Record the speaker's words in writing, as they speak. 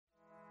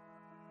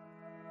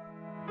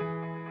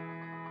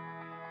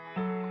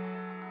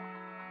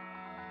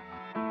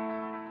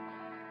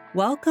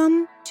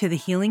Welcome to The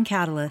Healing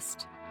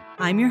Catalyst.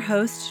 I'm your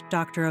host,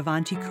 Dr.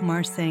 Avanti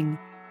Kumar Singh,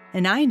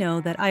 and I know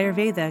that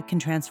Ayurveda can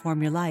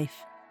transform your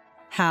life.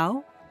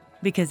 How?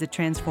 Because it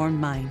transformed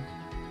mine.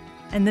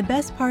 And the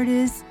best part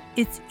is,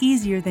 it's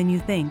easier than you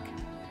think.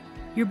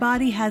 Your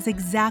body has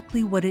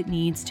exactly what it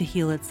needs to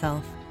heal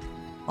itself.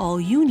 All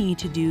you need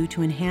to do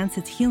to enhance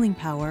its healing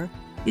power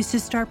is to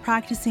start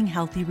practicing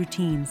healthy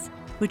routines,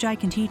 which I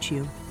can teach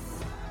you.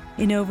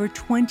 In over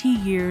 20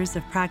 years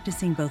of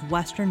practicing both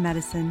Western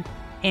medicine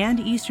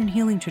and Eastern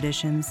healing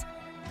traditions,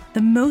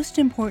 the most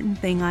important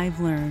thing I've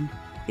learned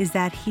is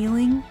that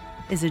healing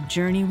is a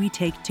journey we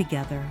take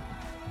together.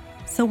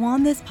 So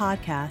on this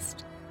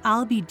podcast,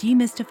 I'll be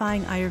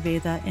demystifying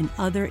Ayurveda and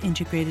other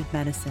integrated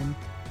medicine,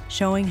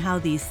 showing how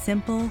these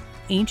simple,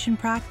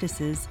 ancient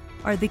practices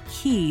are the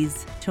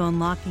keys to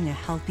unlocking a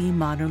healthy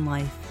modern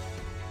life.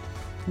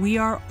 We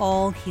are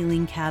all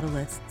healing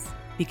catalysts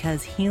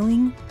because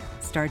healing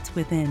starts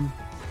within.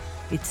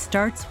 It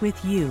starts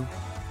with you.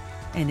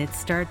 And it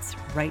starts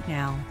right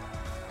now.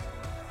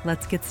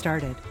 Let's get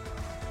started.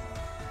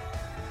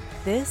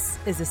 This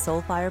is a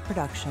Soulfire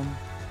production.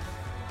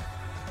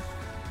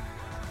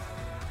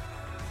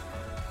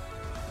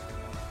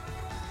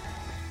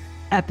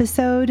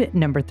 Episode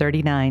number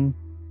 39.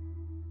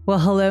 Well,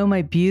 hello,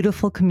 my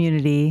beautiful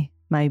community,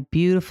 my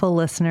beautiful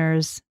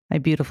listeners, my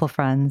beautiful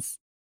friends.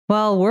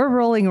 Well, we're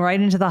rolling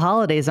right into the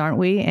holidays, aren't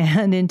we?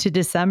 And into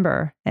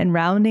December and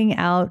rounding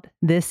out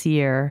this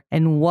year.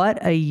 And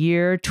what a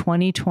year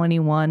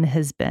 2021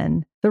 has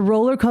been. The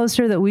roller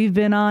coaster that we've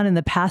been on in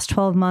the past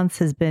 12 months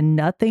has been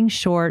nothing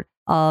short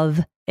of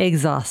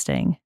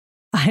exhausting.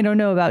 I don't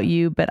know about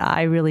you, but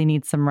I really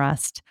need some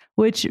rest,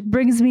 which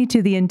brings me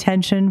to the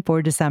intention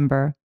for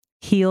December.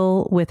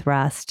 Heal with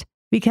rest,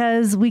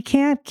 because we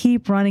can't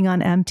keep running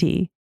on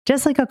empty.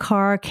 Just like a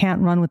car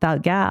can't run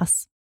without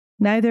gas,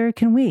 neither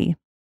can we.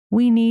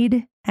 We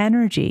need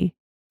energy.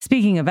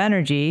 Speaking of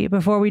energy,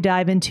 before we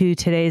dive into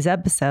today's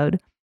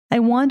episode, I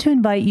want to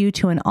invite you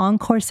to an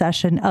encore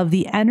session of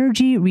the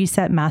Energy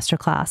Reset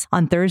Masterclass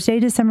on Thursday,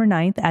 December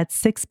 9th at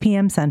 6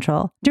 p.m.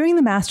 Central. During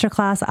the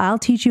masterclass, I'll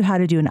teach you how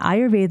to do an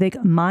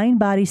Ayurvedic mind,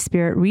 body,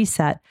 spirit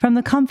reset from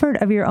the comfort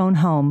of your own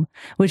home,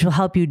 which will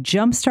help you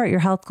jumpstart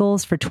your health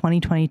goals for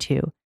 2022.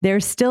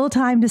 There's still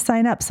time to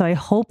sign up, so I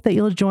hope that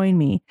you'll join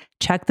me.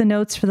 Check the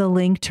notes for the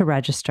link to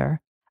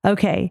register.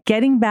 Okay,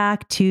 getting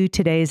back to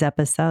today's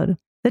episode.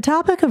 The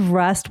topic of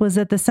rest was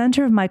at the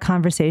center of my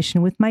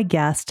conversation with my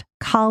guest,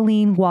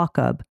 Colleen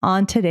Wachob,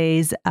 on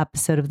today's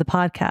episode of the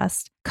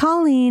podcast.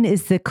 Colleen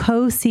is the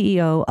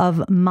co-CEO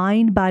of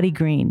Mind Body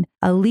Green,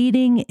 a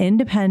leading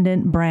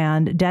independent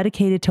brand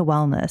dedicated to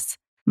wellness.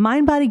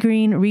 Mind Body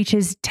Green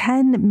reaches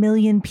 10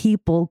 million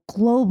people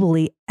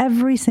globally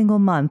every single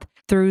month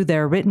through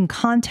their written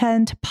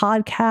content,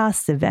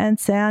 podcasts,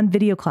 events, and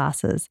video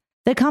classes.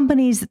 The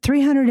company's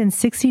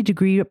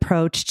 360-degree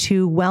approach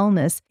to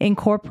wellness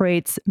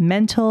incorporates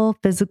mental,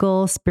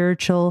 physical,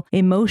 spiritual,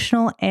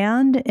 emotional,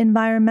 and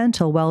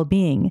environmental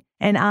well-being.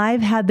 And I've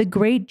had the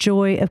great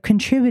joy of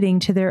contributing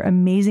to their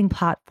amazing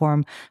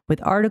platform with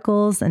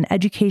articles and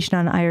education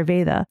on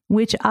Ayurveda,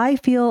 which I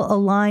feel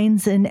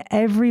aligns in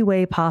every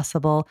way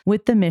possible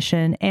with the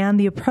mission and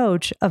the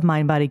approach of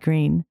Mind Body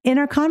Green. In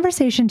our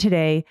conversation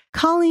today,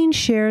 Colleen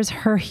shares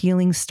her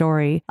healing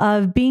story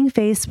of being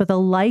faced with a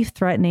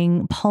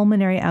life-threatening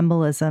pulmonary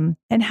embolism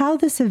and how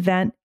this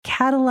event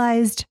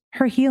catalyzed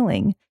her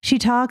healing. She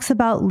talks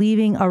about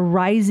leaving a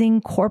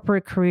rising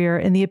corporate career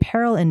in the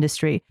apparel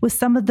industry with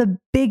some of the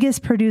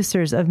biggest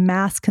producers of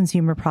mass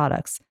consumer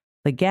products,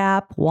 The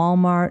Gap,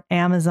 Walmart,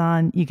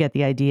 Amazon, you get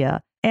the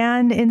idea.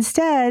 And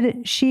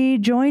instead, she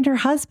joined her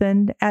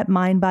husband at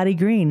Mind Body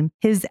Green,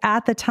 his,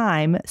 at the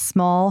time,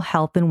 small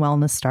health and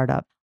wellness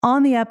startup.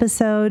 On the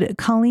episode,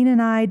 Colleen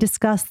and I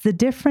discussed the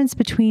difference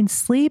between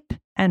sleep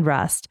and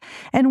rest,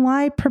 and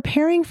why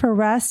preparing for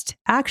rest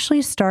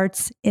actually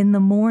starts in the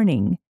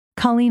morning.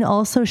 Colleen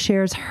also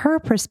shares her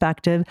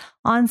perspective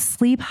on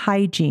sleep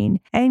hygiene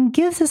and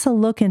gives us a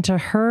look into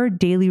her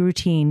daily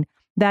routine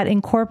that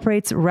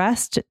incorporates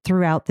rest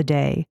throughout the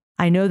day.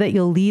 I know that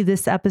you'll leave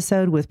this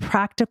episode with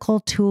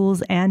practical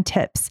tools and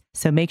tips,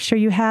 so make sure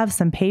you have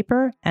some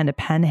paper and a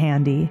pen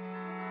handy.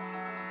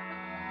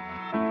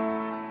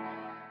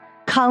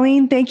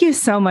 Colleen, thank you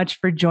so much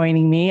for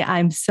joining me.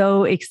 I'm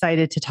so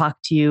excited to talk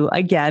to you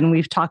again.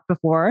 We've talked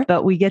before,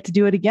 but we get to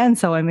do it again.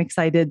 So I'm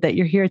excited that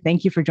you're here.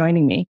 Thank you for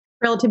joining me.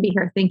 Thrilled to be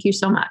here. Thank you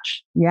so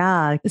much.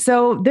 Yeah.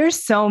 So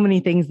there's so many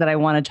things that I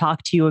want to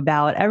talk to you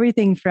about.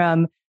 Everything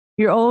from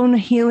your own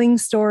healing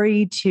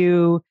story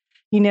to,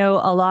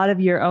 a lot of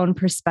your own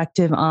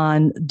perspective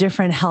on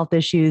different health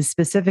issues.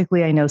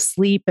 Specifically, I know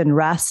sleep and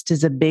rest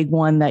is a big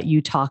one that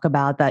you talk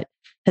about that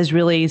has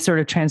really sort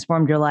of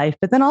transformed your life.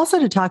 But then also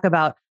to talk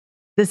about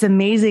this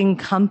amazing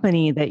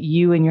company that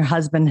you and your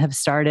husband have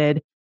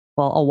started,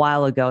 well, a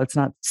while ago. It's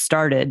not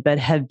started, but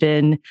have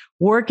been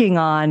working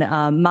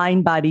on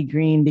Mind Body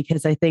Green,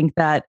 because I think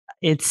that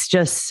it's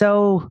just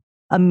so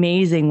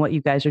amazing what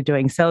you guys are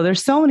doing. So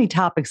there's so many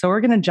topics. So we're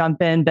going to jump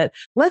in, but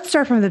let's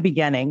start from the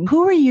beginning.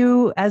 Who were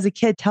you as a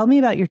kid? Tell me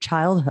about your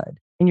childhood.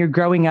 in your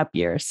growing up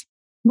years?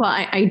 Well,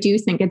 I do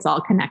think it's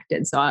all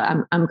connected. So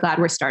I'm glad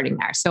we're starting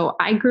there. So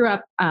I grew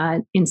up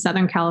in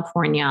Southern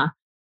California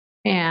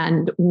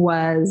and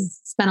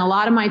spent a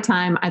lot of my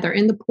time either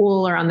in the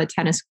pool or on the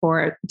tennis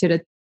court, did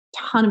a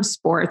ton of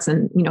sports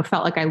and,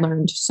 felt like I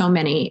learned so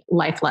many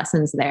life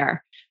lessons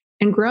there.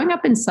 And growing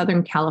up in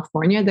Southern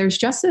California, there's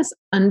just this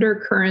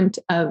undercurrent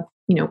of,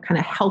 kind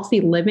of healthy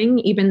living,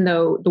 even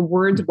though the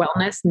words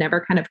wellness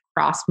never kind of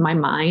crossed my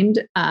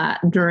mind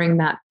during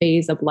that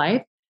phase of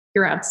life.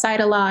 You're outside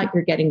a lot,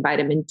 you're getting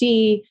vitamin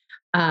D,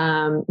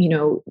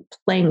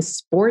 playing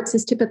sports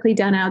is typically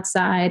done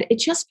outside. It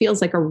just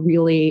feels like a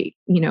really,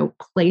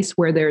 place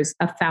where there's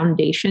a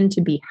foundation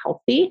to be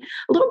healthy,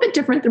 a little bit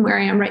different than where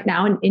I am right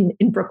now in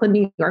Brooklyn,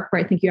 New York,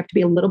 where I think you have to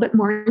be a little bit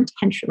more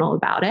intentional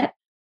about it.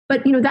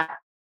 But,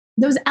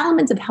 those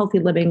elements of healthy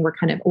living were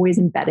kind of always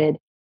embedded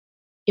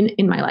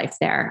in my life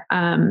there.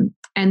 And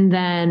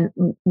then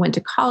went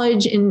to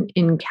college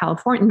in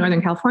California,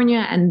 Northern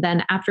California. And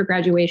then after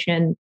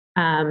graduation,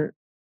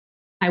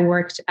 I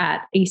worked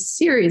at a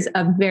series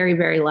of very,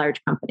 very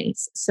large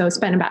companies. So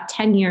spent about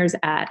 10 years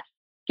at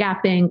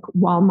Gap Inc.,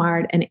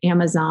 Walmart, and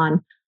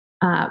Amazon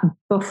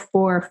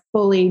before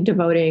fully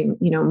devoting,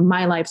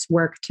 my life's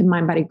work to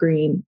Mind Body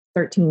Green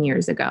 13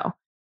 years ago.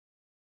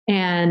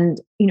 And,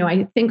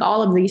 I think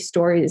all of these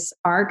stories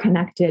are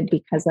connected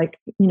because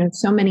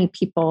so many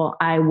people,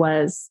 I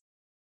was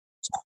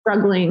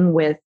struggling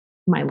with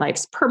my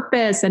life's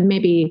purpose and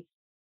maybe,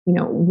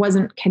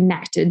 wasn't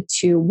connected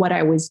to what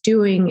I was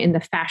doing in the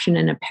fashion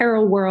and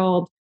apparel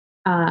world.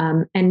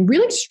 And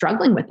really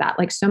struggling with that,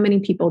 like so many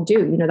people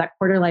do. That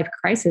quarter life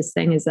crisis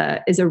thing is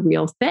a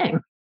real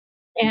thing.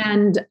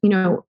 And,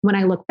 when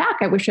I look back,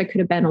 I wish I could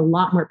have been a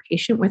lot more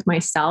patient with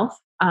myself,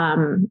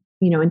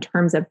 in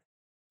terms of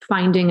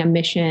finding a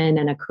mission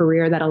and a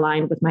career that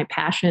aligned with my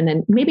passion,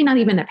 and maybe not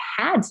even have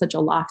had such a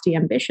lofty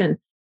ambition,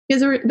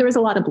 because there was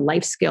a lot of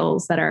life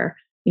skills that are,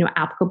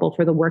 applicable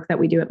for the work that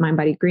we do at Mind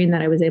Body Green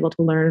that I was able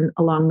to learn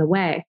along the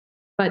way.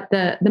 But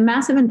the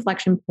massive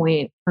inflection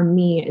point for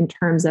me in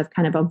terms of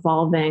kind of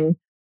evolving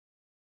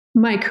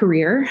my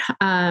career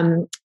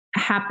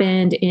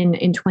happened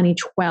in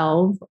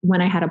 2012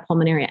 when I had a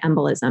pulmonary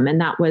embolism. And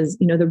that was,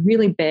 the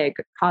really big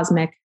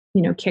cosmic,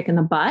 kick in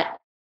the butt.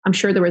 I'm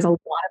sure there was a lot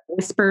of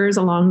whispers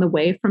along the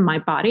way from my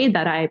body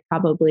that I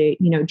probably,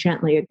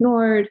 gently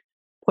ignored,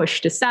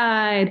 pushed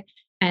aside.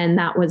 And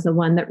that was the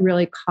one that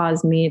really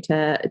caused me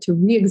to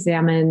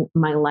re-examine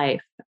my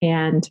life.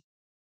 And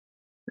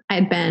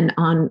I'd been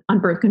on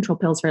birth control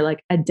pills for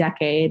like a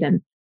decade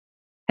and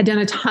had done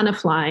a ton of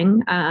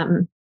flying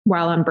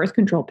while on birth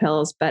control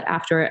pills. But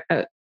after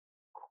a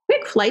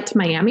quick flight to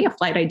Miami, a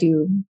flight I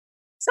do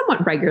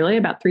somewhat regularly,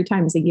 about 3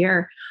 times a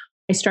year,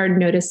 I started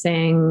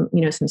noticing,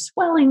 some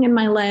swelling in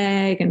my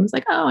leg and was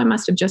like, oh, I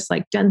must have just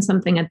done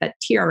something at that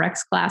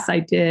TRX class I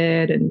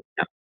did. And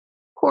of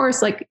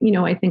course, I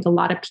think a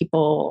lot of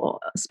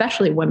people,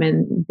 especially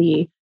women,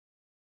 the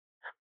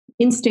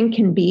instinct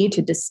can be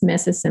to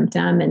dismiss a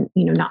symptom and,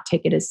 not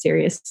take it as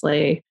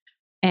seriously.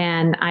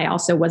 And I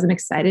also wasn't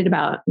excited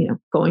about,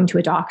 going to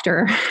a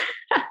doctor.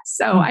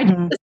 So I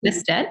just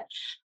dismissed it.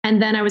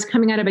 And then I was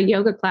coming out of a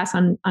yoga class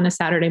on a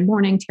Saturday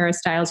morning, Tara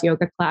Stiles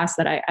yoga class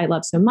that I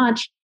love so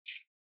much.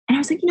 And I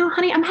was like,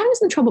 honey, I'm having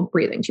some trouble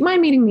breathing. Do you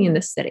mind meeting me in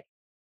the city?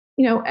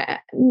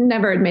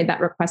 Never had made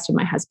that request to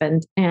my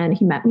husband. And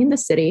he met me in the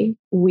city.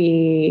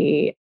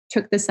 We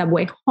took the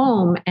subway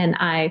home and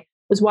I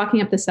was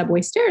walking up the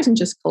subway stairs and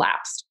just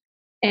collapsed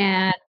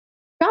and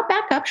got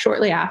back up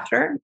shortly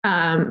after.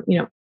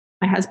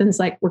 My husband's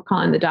like, we're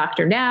calling the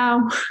doctor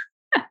now.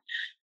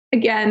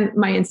 Again,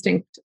 my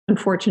instinct,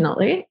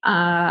 unfortunately,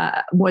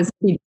 was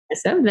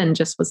dismissive and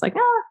just was like,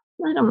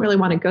 I don't really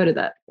want to go to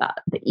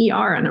the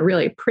ER on a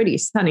really pretty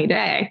sunny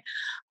day.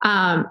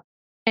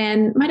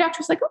 And my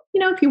doctor's like,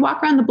 if you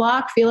walk around the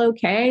block, feel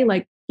okay,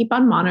 keep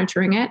on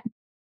monitoring it.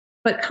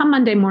 But come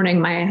Monday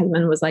morning, my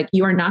husband was like,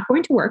 you are not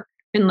going to work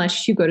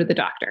unless you go to the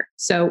doctor.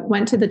 So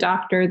went to the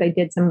doctor. They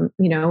did some,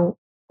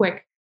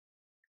 quick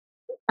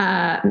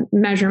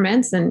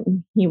measurements.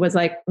 And he was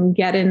like,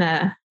 get in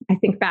I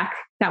think back,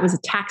 that was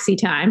a taxi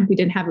time. We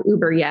didn't have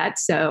Uber yet.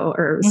 Still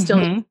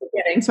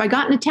getting. So I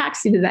got in a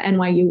taxi to the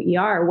NYU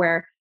ER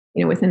where,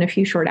 within a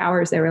few short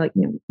hours, they were like,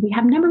 we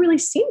have never really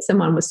seen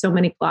someone with so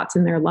many clots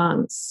in their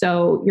lungs.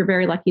 So you're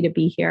very lucky to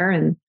be here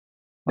and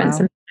spend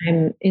some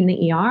time in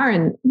the ER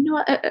and,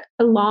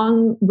 a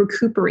long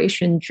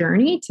recuperation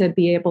journey to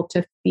be able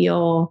to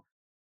feel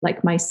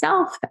like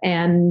myself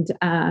and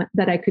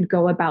that I could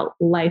go about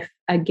life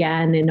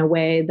again in a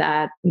way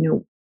that,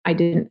 I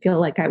didn't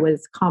feel like I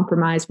was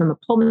compromised from a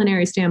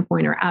pulmonary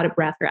standpoint or out of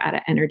breath or out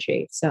of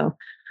energy. So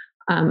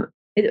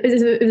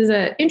it was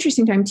an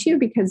interesting time too,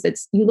 because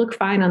you look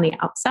fine on the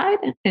outside.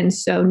 And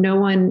so no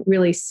one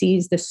really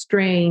sees the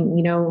strain,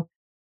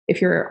 if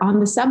you're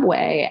on the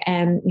subway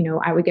and,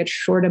 I would get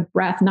short of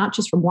breath, not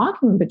just from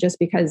walking, but just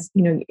because,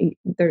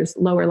 there's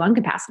lower lung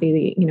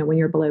capacity, when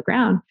you're below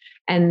ground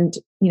and,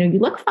 you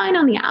look fine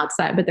on the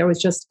outside, but there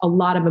was just a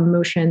lot of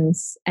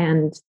emotions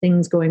and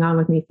things going on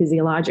with me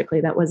physiologically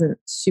that wasn't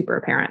super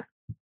apparent.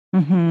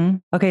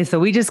 Okay, so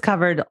we just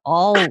covered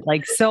all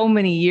like so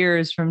many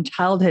years from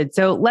childhood.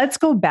 So let's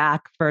go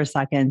back for a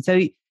second. So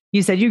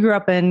you said you grew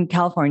up in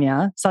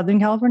California, Southern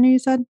California, you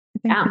said? I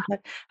think Yeah. you said.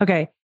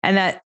 Okay. And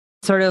that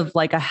sort of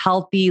like a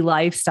healthy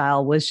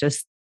lifestyle was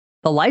just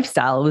the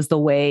lifestyle, it was the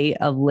way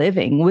of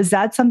living. Was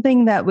that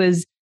something that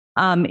was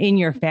in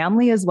your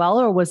family as well,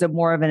 or was it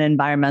more of an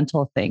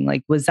environmental thing?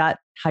 Like, was that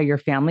how your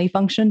family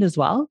functioned as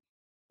well?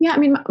 Yeah, I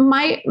mean,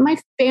 my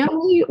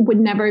family would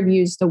never have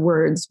used the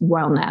words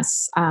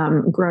wellness.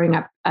 Growing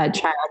up a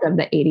child of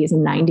the 80s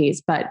and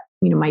 90s, but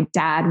my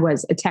dad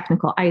was a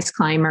technical ice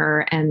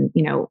climber, and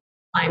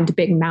climbed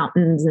big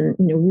mountains, and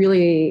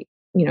really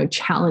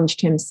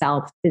challenged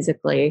himself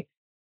physically.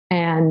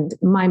 And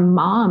my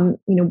mom,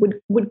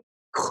 would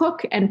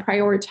cook and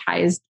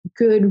prioritize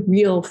good,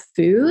 real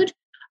food,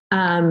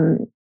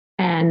 um,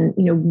 and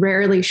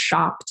rarely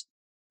shopped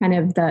kind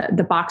of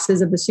the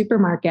boxes of the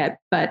supermarket.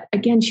 But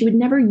again, she would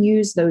never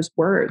use those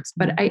words.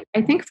 But I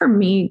think for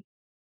me,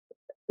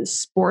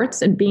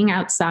 sports and being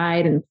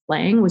outside and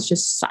playing was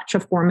just such a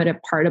formative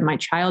part of my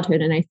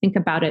childhood. And I think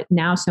about it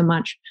now so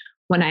much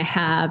when I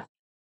have,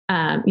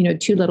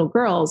 two little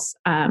girls,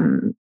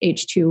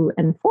 age 2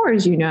 and 4,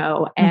 as you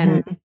know,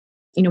 and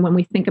when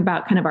we think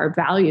about kind of our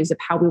values of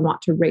how we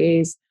want to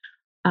raise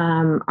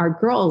our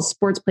girls,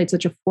 sports played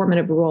such a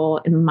formative role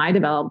in my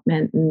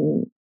development,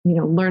 and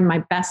learn my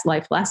best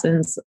life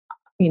lessons,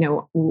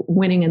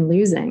 winning and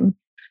losing,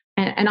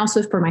 and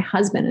also for my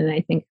husband. And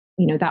I think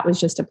that was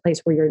just a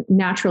place where you're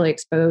naturally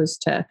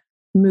exposed to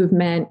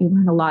movement. You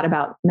learn a lot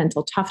about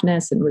mental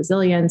toughness and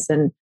resilience,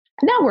 and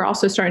now we're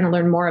also starting to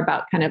learn more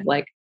about kind of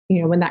like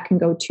when that can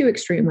go too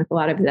extreme, with a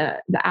lot of the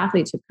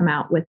athletes who've come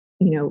out with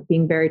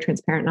being very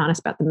transparent and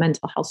honest about the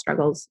mental health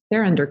struggles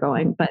they're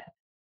undergoing. But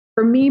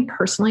for me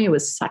personally, it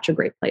was such a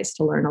great place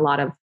to learn a lot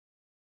of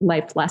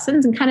life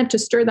lessons and kind of to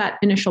stir that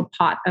initial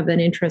pot of an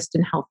interest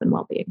in health and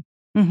well-being.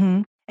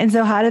 And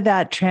so how did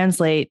that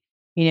translate,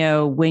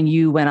 when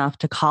you went off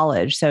to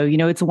college? So,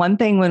 it's one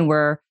thing when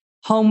we're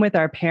home with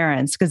our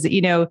parents, because,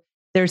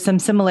 there's some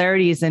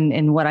similarities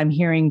in what I'm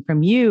hearing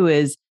from you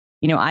is,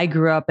 I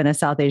grew up in a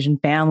South Asian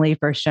family,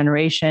 first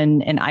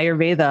generation, and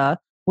Ayurveda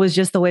was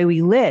just the way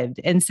we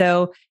lived. And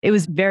so it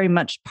was very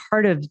much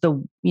part of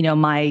the,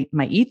 my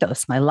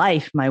ethos, my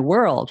life, my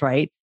world.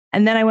 Right.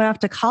 And then I went off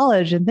to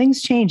college and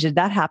things changed. Did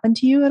that happen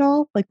to you at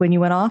all? Like when you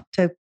went off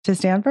to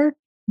Stanford?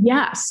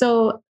 Yeah.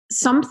 So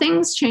some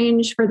things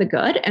change for the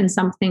good and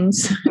some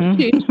things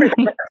change for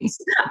the worse.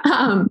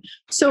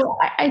 So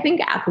I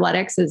think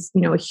athletics is,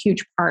 a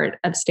huge part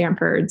of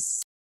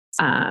Stanford's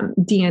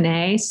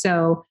DNA.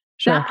 So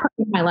that part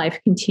of my life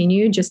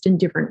continued just in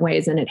different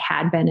ways than it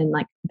had been in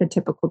like the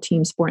typical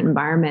team sport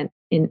environment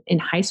in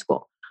high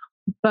school.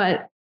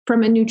 But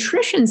from a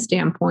nutrition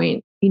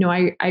standpoint,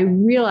 I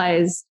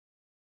realized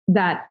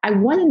that I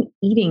wasn't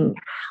eating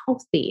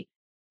healthy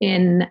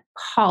in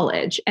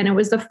college. And it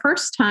was the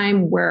first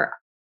time where,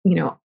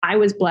 I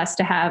was blessed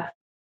to have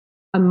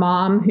a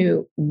mom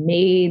who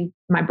made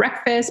my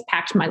breakfast,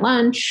 packed my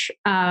lunch,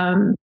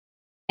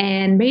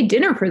 and made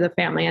dinner for the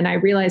family. And I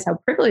realized how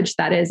privileged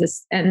that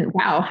is, and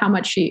wow, how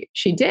much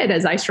she did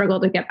as I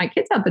struggled to get my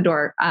kids out the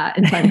door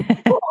in time for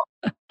school.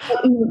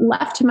 But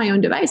left to my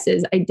own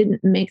devices, I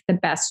didn't make the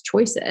best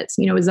choices.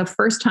 It was the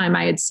first time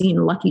I had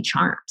seen Lucky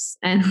Charms,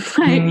 and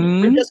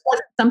there just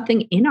wasn't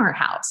something in our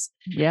house.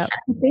 Yeah,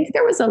 I think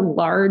there was a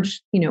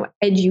large,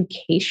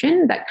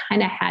 education that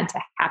kind of had to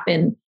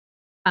happen,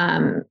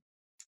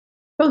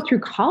 both through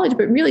college,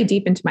 but really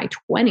deep into my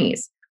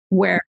 20s,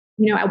 where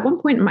at one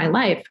point in my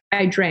life,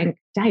 I drank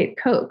Diet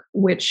Coke,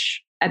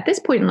 which at this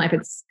point in life,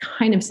 it's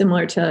kind of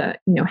similar to,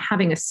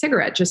 having a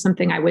cigarette, just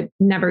something I would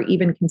never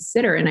even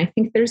consider. And I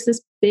think there's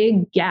this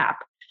big gap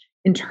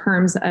in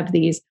terms of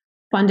these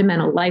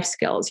fundamental life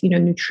skills,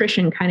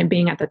 nutrition kind of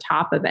being at the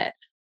top of it,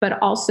 but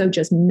also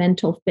just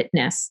mental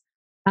fitness.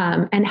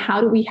 And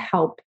how do we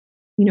help,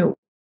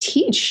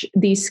 teach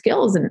these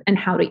skills and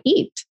how to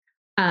eat?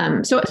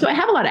 So I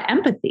have a lot of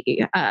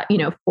empathy,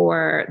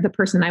 for the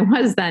person I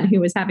was then who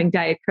was having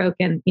Diet Coke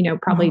and,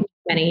 probably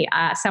many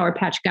Sour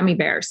Patch gummy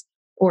bears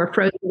or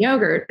frozen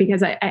yogurt,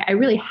 because I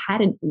really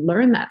hadn't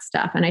learned that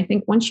stuff. And I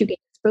think once you get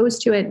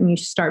exposed to it and you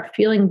start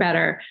feeling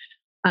better,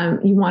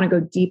 you want to go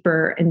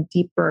deeper and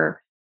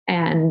deeper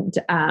and,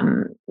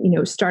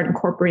 start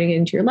incorporating it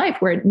into your life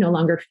where it no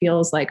longer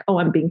feels like, oh,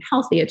 I'm being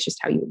healthy. It's just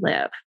how you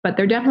live. But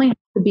there definitely has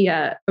to be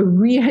a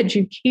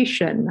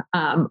re-education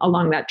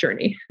along that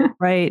journey.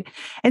 Right.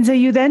 And so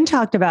you then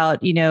talked about,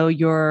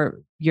 your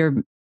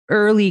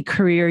early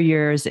career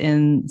years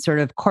in sort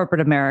of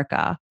corporate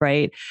America,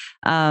 right?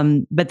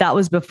 But that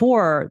was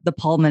before the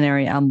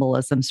pulmonary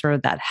embolism, sort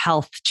of that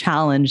health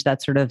challenge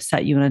that sort of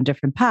set you on a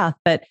different path.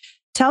 But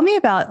tell me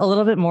about a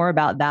little bit more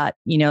about that,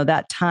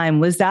 that time.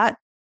 Was that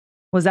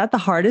the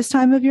hardest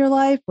time of your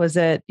life? Was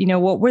it,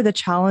 what were the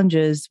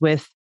challenges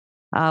with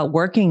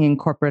working in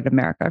corporate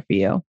America for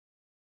you?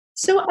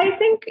 So I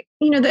think,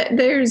 that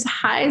there's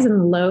highs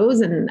and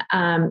lows and,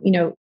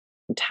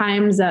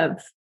 times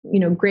of,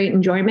 great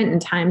enjoyment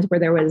and times where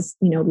there was,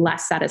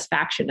 less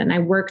satisfaction. And I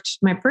worked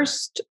my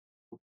first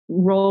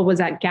role was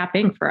at Gap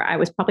Inc. I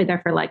was probably there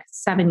for like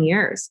 7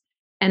 years.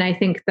 And I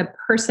think the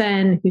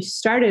person who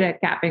started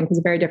at Gap Inc. was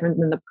very different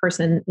than the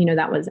person,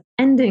 that was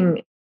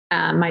ending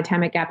my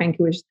time at Gap Inc.,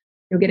 who was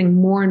getting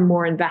more and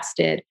more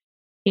invested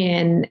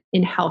in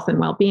health and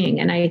well-being.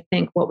 And I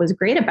think what was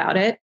great about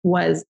it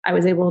was I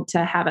was able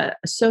to have a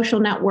social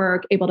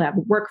network, able to have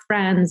work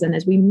friends. And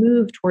as we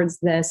move towards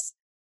this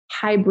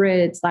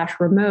hybrid /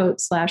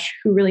 remote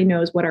 / who really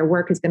knows what our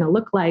work is going to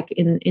look like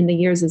in the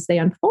years as they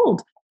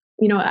unfold,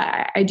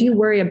 I do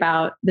worry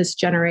about this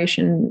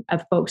generation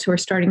of folks who are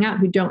starting out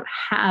who don't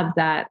have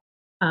that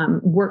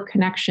work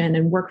connection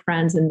and work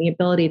friends and the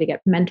ability to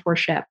get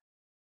mentorship.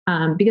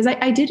 Because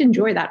I did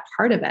enjoy that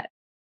part of it.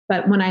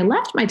 But when I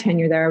left my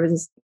tenure there,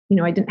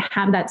 I didn't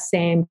have that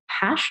same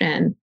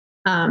passion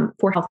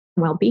for health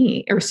and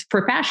well-being or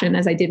for fashion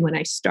as I did when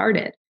I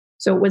started.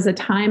 So it was a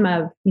time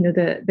of,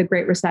 the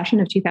Great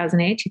Recession of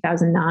 2008,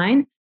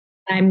 2009.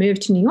 I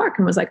moved to New York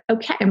and was like,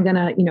 okay, I'm going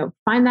to,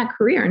 find that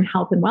career in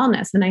health and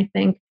wellness. And I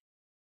think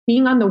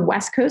being on the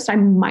West Coast, I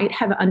might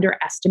have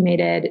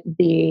underestimated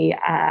the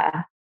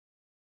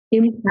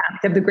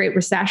impact of the Great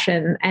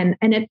Recession. And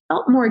it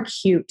felt more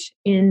acute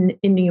in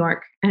New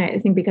York. And I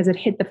think because it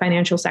hit the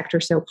financial sector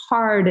so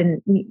hard,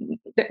 and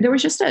there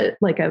was just a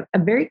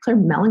very clear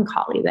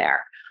melancholy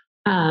there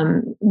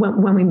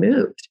when we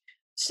moved.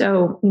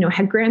 So,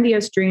 had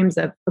grandiose dreams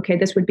of, okay,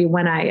 this would be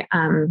when I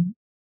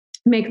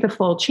make the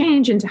full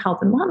change into health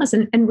and wellness,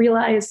 and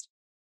realized,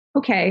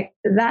 okay,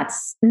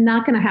 that's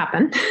not going to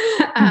happen.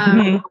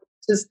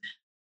 Just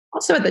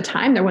also at the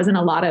time, there wasn't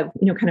a lot of,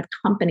 kind of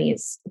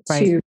companies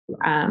to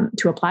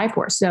apply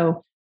for.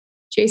 So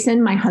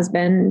Jason, my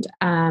husband,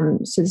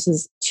 so this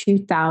is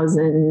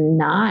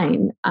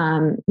 2009,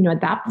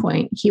 at that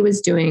point, he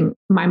was doing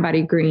Mind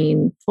Body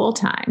Green full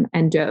time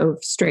and dove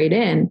straight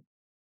in.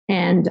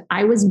 And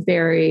I was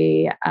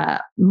very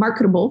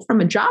marketable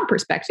from a job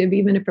perspective,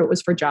 even if it was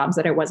for jobs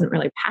that I wasn't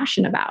really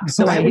passionate about.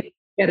 So I would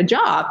get a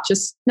job,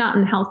 just not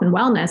in health and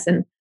wellness.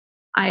 And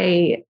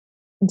I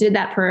did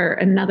that for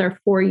another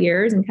 4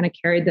 years and kind of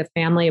carried the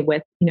family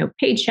with,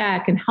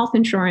 paycheck and health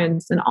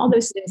insurance and all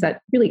those things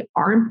that really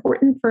are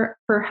important for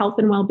health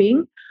and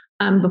well-being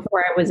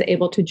before I was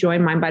able to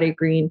join Mind Body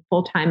Green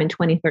full time in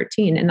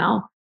 2013. And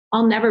I'll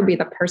never be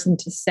the person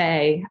to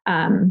say,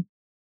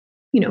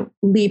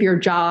 leave your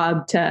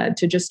job to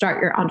just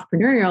start your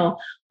entrepreneurial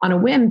on a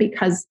whim,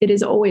 because it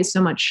is always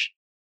so much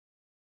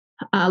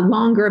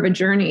longer of a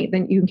journey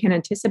than you can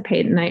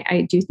anticipate. And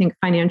I do think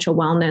financial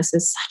wellness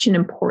is such an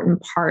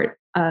important part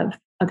of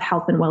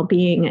health and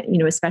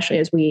well-being, especially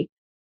as we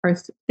are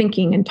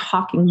thinking and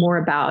talking more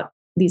about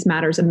these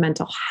matters of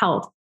mental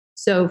health.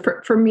 So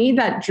for me,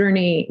 that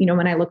journey,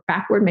 when I look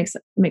backward,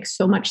 makes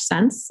so much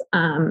sense.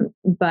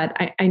 But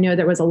I know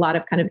there was a lot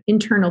of kind of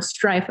internal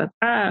strife of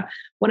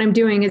what I'm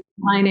doing is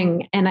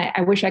aligning, and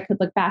I wish I could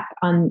look back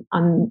on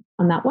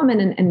that woman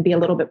and be a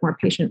little bit more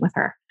patient with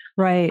her.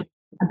 Right.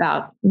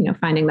 About,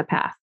 finding the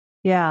path.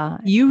 Yeah.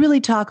 You really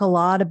talk a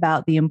lot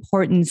about the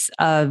importance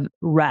of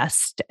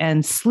rest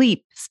and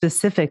sleep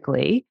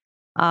specifically,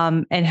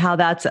 and how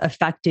that's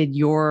affected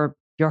your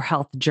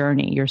health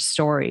journey, your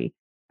story.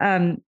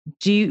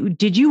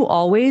 Did you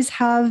always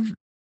have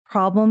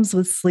problems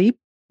with sleep,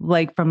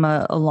 like from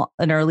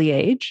an early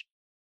age?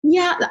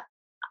 Yeah.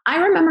 I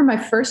remember my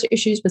first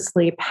issues with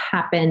sleep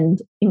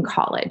happened in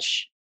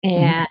college.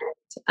 And,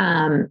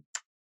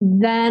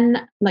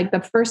 then like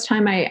the first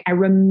time I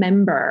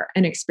remember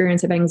an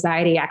experience of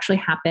anxiety actually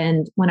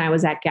happened when I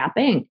was at Gap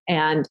Inc.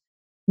 and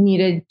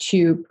needed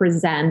to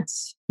present,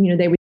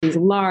 they would do these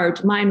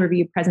large line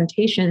review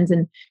presentations,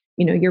 and,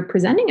 you're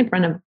presenting in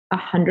front of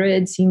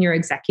 100 senior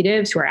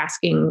executives who are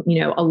asking,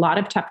 a lot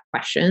of tough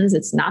questions.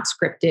 It's not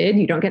scripted.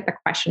 You don't get the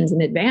questions in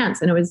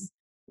advance. And it was,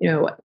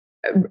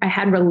 I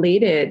had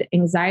related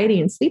anxiety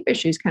and sleep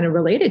issues kind of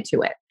related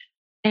to it.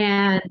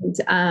 And,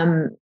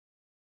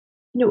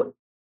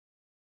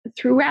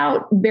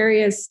 throughout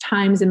various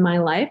times in my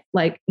life,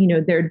 like,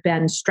 there'd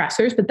been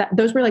stressors, but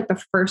those were like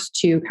the first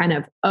two kind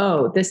of,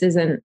 oh, this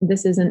isn't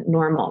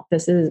normal.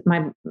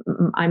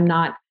 I'm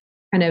not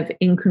kind of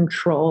in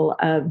control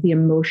of the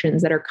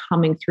emotions that are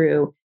coming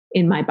through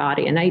in my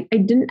body. And I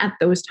didn't at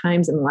those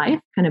times in life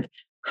kind of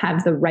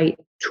have the right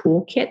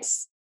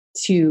toolkits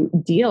to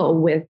deal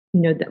with,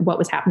 what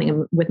was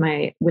happening with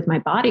my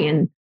body.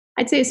 And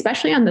I'd say,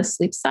 especially on the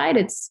sleep side,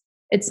 it's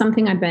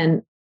something I've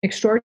been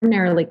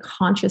extraordinarily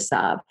conscious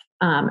of,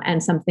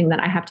 and something that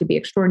I have to be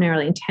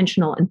extraordinarily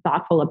intentional and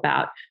thoughtful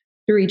about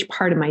through each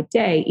part of my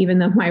day, even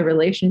though my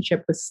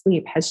relationship with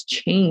sleep has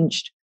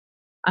changed,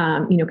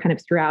 kind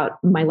of throughout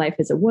my life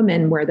as a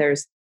woman, where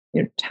there's,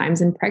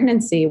 times in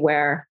pregnancy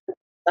where I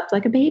slept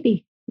like a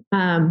baby.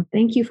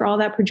 Thank you for all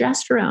that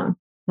progesterone.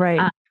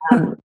 Right.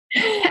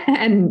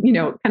 And,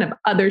 kind of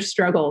other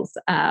struggles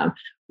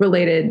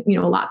related, a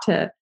lot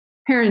to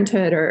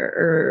parenthood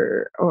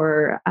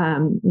or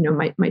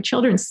my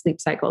children's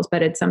sleep cycles.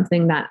 But it's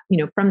something that,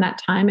 from that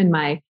time in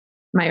my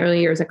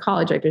early years at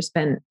college, I've just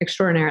been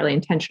extraordinarily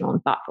intentional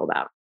and thoughtful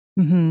about.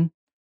 Mm-hmm.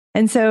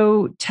 And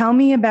so tell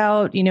me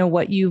about,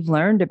 what you've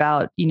learned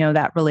about,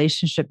 that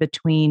relationship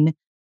between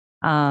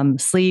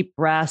sleep,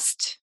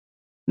 rest,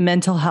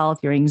 mental health,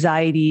 your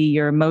anxiety,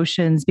 your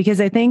emotions,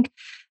 because I think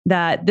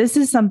that this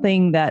is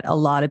something that a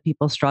lot of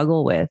people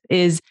struggle with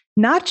is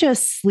not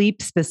just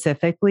sleep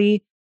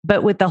specifically,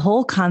 but with the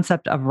whole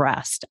concept of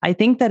rest. I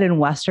think that in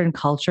Western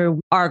culture,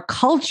 our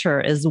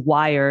culture is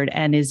wired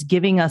and is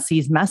giving us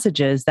these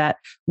messages that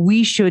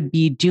we should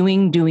be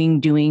doing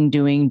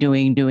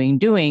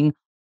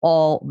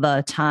all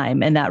the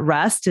time. And that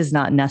rest is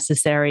not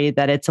necessary,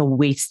 that it's a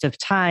waste of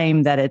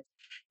time, that it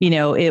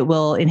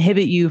will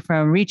inhibit you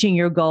from reaching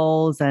your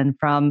goals and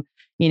from,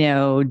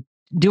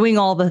 doing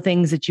all the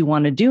things that you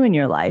want to do in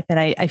your life. And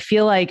I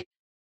feel like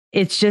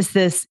it's just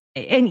this,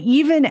 and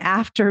even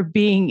after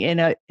being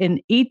in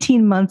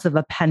 18 months of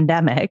a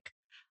pandemic,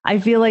 I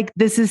feel like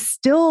this is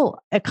still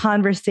a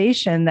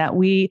conversation that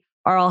we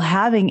are all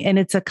having. And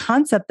it's a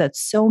concept that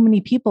so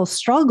many people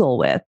struggle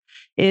with,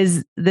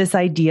 is this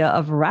idea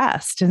of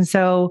rest. And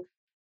so,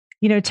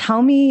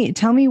 tell me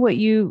what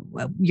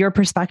your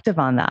perspective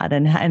on that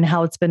and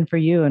how it's been for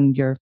you and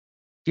your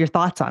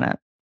thoughts on it.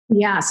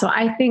 Yeah. So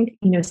I think,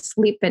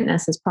 sleep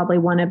fitness is probably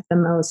one of the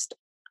most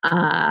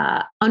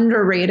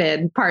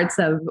underrated parts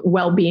of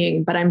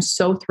well-being, but I'm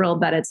so thrilled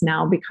that it's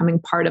now becoming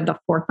part of the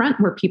forefront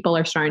where people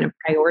are starting to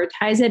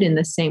prioritize it in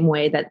the same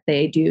way that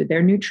they do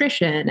their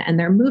nutrition and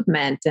their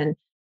movement. And,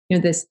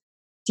 this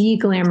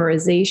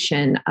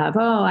de-glamorization of,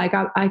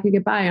 I could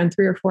get by on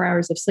 3 or 4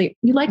 hours of sleep.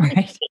 You like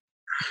right.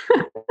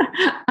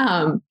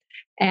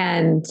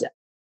 And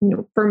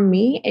for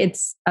me,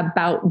 it's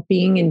about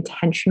being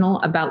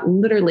intentional about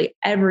literally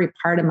every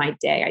part of my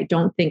day. I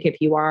don't think if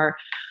you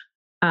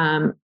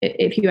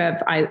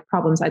have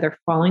problems either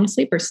falling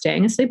asleep or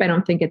staying asleep, I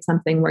don't think it's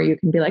something where you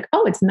can be like,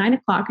 oh, it's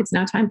 9:00. It's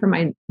now time for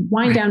my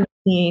wind down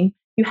routine.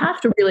 You have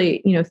to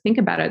really, think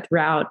about it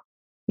throughout,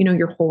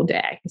 your whole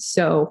day.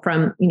 So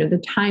from,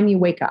 the time you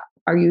wake up,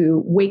 are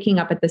you waking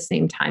up at the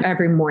same time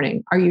every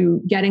morning? Are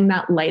you getting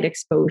that light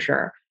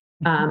exposure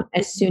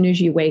as soon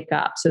as you wake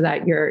up so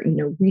that you're,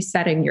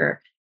 resetting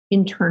your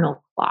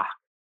internal clock?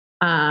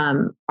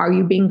 Are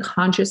you being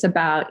conscious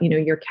about,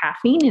 your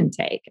caffeine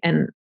intake?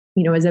 And,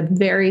 as a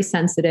very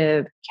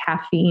sensitive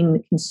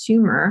caffeine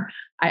consumer,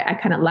 I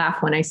kind of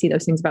laugh when I see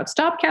those things about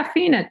stop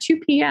caffeine at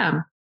 2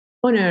 p.m.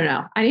 Oh,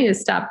 no. I need to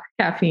stop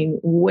caffeine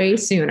way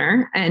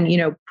sooner. And,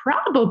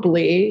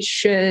 probably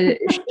should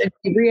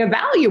be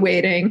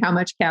reevaluating how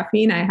much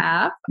caffeine I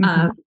have.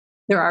 Mm-hmm.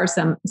 There are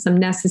some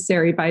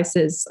necessary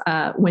vices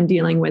when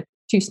dealing with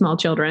 2 small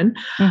children.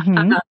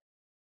 Mm-hmm.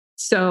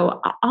 So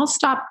I'll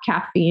stop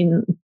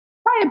caffeine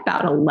by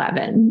about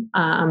 11.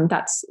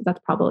 That's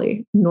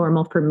probably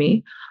normal for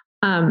me.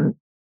 And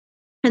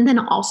then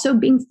also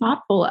being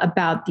thoughtful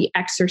about the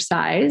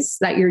exercise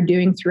that you're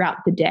doing throughout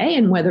the day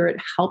and whether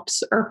it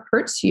helps or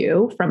hurts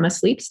you from a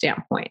sleep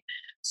standpoint.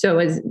 So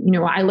as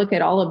I look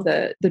at all of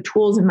the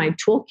tools in my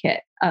toolkit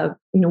of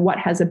what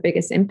has the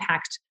biggest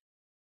impact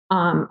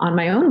on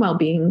my own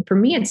well-being. For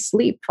me, it's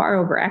sleep far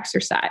over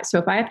exercise. So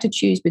if I have to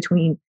choose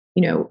between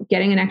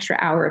getting an extra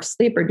hour of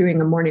sleep or doing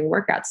a morning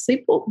workout,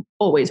 sleep will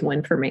always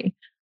win for me.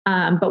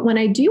 But when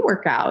I do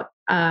work out,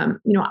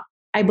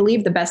 I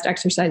believe the best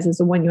exercise is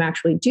the one you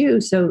actually do.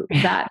 So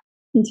that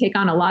can take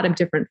on a lot of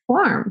different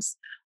forms.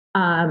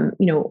 I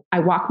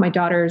walk my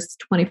daughters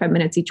 25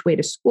 minutes each way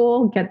to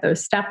school, get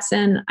those steps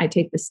in. I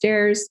take the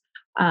stairs,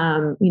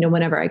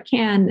 whenever I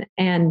can.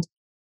 And,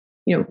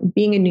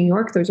 being in New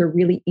York, those are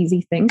really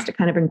easy things to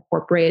kind of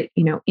incorporate,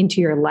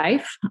 into your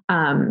life.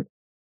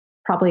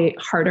 Probably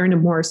harder in a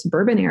more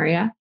suburban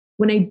area.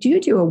 When I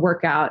do a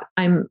workout,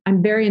 I'm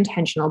very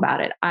intentional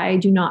about it. I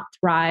do not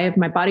thrive.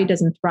 My body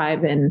doesn't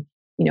thrive in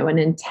an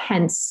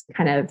intense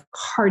kind of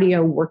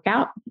cardio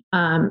workout.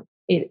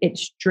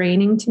 It's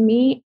draining to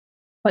me,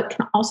 but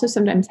can also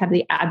sometimes have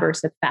the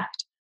adverse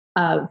effect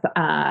of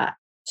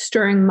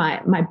stirring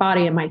my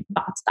body and my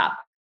thoughts up.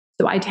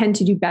 So I tend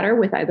to do better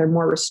with either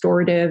more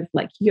restorative,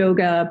 like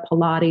yoga,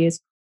 Pilates,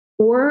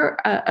 or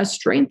a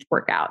strength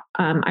workout.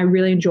 I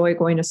really enjoy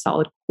going to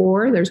Solid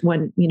Core. There's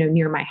one,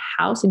 near my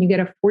house, and you get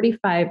a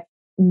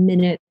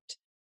 45-minute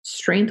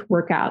strength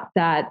workout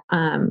that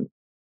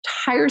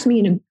tires me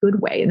in a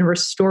good way, in a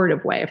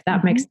restorative way, if that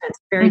mm-hmm. makes sense.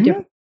 Very mm-hmm.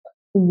 different,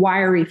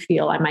 wiry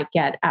feel I might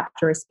get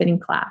after a spinning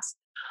class.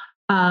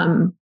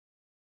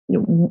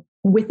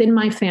 Within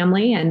my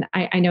family, and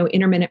I know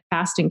intermittent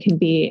fasting can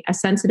be a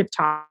sensitive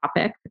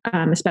topic,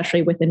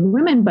 especially within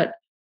women, but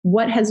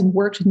what has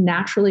worked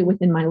naturally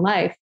within my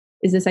life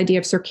is this idea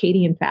of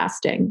circadian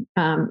fasting.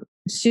 As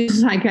soon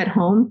as I get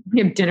home,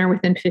 we have dinner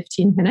within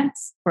 15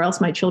 minutes, or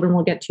else my children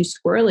will get too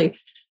squirrely.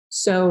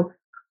 So,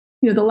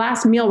 the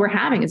last meal we're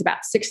having is about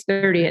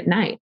 6:30 at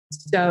night.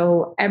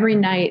 So every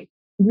night,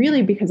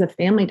 really because of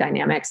family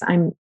dynamics,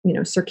 I'm,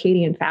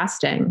 circadian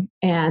fasting,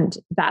 and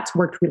that's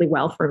worked really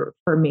well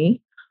for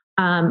me.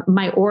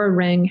 My Aura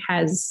Ring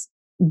has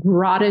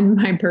broadened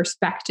my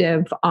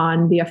perspective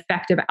on the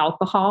effect of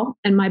alcohol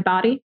in my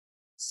body.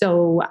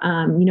 So,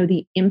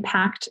 the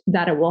impact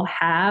that it will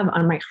have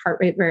on my heart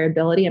rate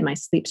variability and my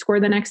sleep score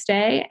the next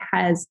day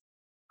has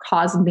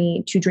caused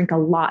me to drink a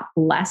lot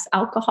less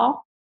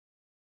alcohol.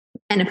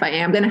 And if I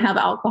am going to have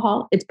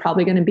alcohol, it's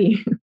probably going to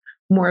be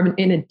more of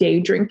in a day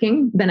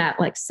drinking than at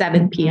like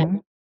 7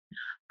 p.m.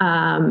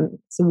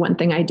 So one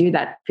thing I do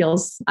that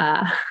feels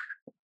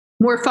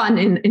more fun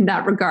in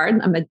that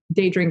regard. I'm a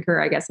day drinker,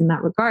 I guess, in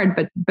that regard,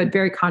 but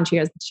very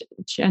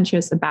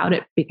conscientious about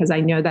it because I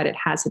know that it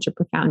has such a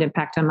profound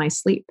impact on my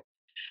sleep.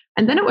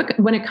 And then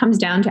when it comes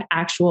down to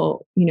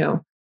actual,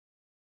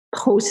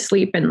 post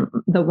sleep and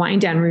the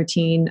wind down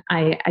routine,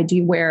 I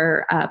do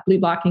wear blue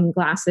blocking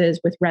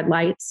glasses with red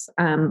lights,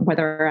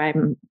 whether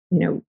I'm,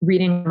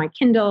 reading my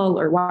Kindle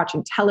or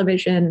watching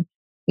television.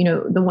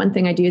 The one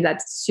thing I do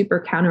that's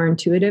super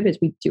counterintuitive is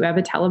we do have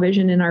a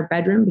television in our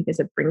bedroom because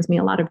it brings me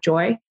a lot of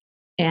joy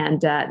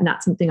and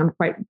not something I'm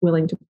quite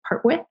willing to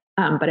part with.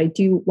 But I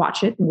do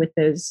watch it with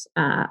those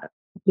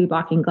blue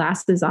blocking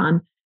glasses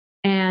on.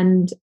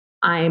 And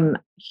I'm a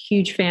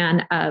huge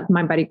fan of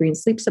Mind Body Green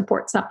sleep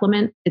support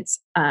supplement. It's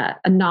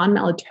a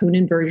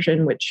non-melatonin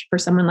version, which for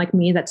someone like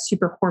me that's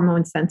super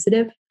hormone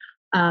sensitive,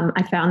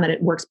 I found that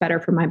it works better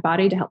for my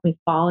body to help me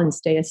fall and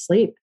stay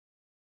asleep.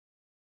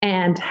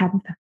 And have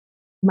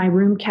my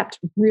room kept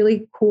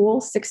really cool,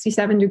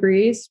 67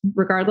 degrees,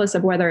 regardless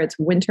of whether it's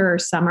winter or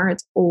summer.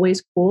 It's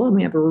always cool. And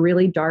we have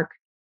really dark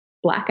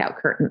blackout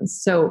curtains.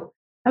 So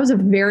that was a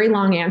very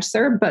long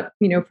answer, but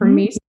for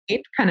me,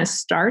 sleep kind of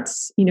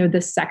starts,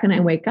 the second I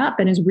wake up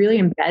and is really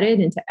embedded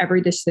into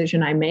every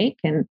decision I make.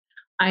 And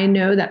I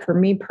know that for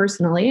me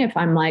personally, if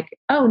I'm like,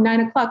 oh, 9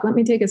 o'clock, let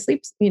me take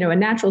a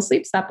natural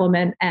sleep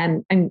supplement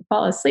and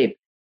fall asleep,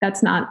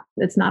 it's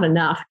not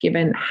enough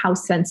given how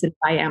sensitive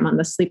I am on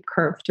the sleep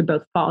curve to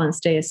both fall and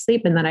stay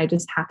asleep. And that I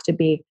just have to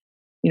be,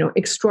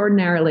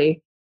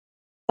 extraordinarily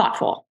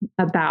thoughtful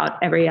about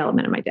every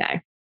element of my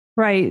day.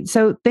 Right.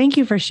 So thank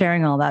you for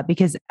sharing all that,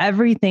 because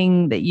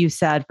everything that you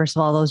said, first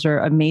of all, those are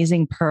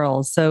amazing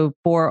pearls. So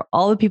for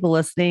all the people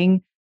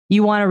listening,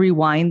 you want to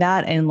rewind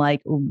that and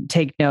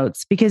take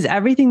notes, because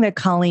everything that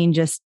Colleen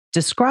just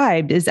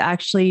described is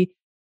actually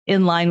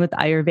in line with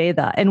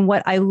Ayurveda. And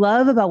what I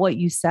love about what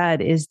you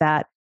said is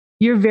that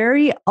you're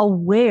very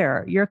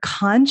aware, you're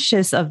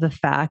conscious of the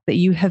fact that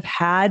you have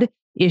had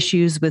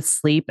issues with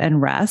sleep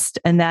and rest,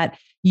 and that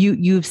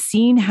you've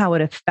seen how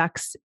it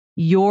affects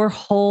your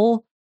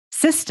whole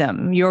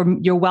system,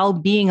 your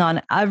well-being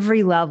on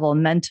every level,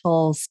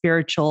 mental,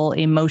 spiritual,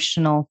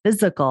 emotional,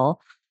 physical.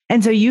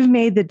 And so you've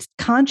made the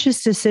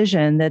conscious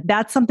decision that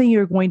that's something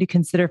you're going to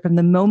consider from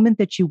the moment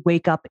that you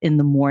wake up in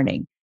the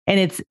morning. And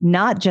it's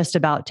not just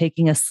about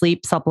taking a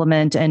sleep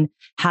supplement and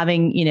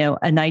having,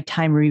 a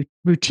nighttime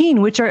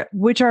routine, which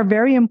are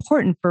very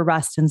important for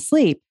rest and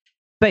sleep.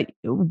 But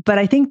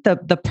I think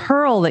the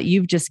pearl that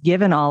you've just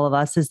given all of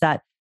us is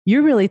that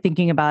you're really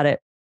thinking about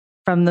it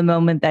from the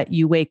moment that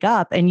you wake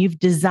up, and you've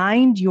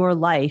designed your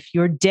life,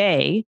 your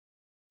day,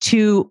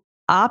 to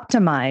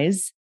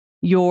optimize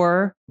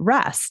your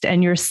rest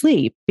and your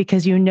sleep,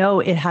 because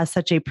it has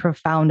such a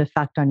profound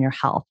effect on your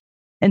health.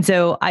 And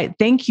so I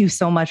thank you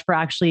so much for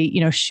actually,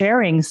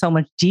 sharing so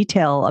much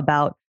detail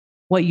about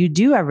what you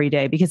do every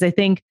day, because I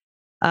think,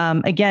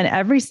 again,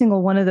 every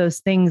single one of those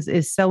things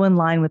is so in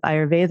line with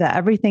Ayurveda.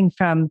 Everything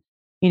from,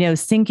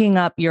 syncing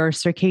up your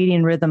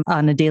circadian rhythm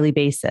on a daily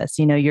basis.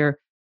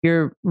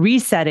 You're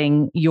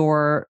resetting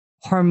your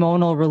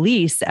hormonal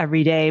release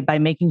every day by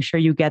making sure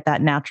you get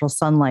that natural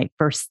sunlight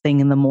first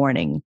thing in the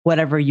morning,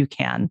 whatever you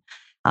can.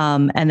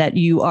 And that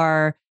you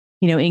are,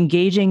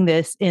 engaging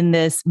in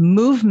this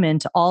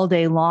movement all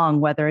day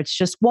long, whether it's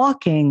just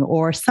walking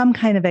or some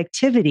kind of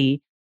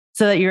activity,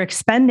 so that you're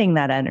expending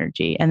that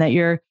energy, and that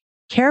you're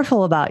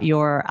careful about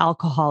your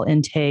alcohol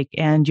intake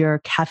and your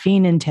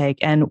caffeine intake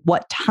and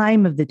what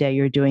time of the day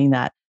you're doing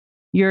that.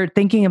 You're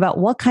thinking about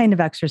what kind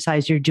of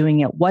exercise you're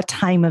doing at what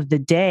time of the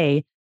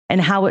day and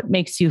how it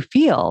makes you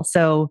feel.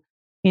 So,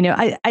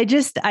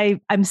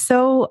 I'm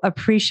so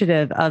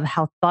appreciative of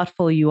how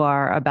thoughtful you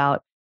are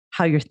about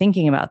how you're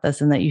thinking about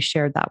this, and that you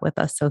shared that with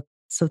us.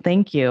 So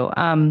thank you.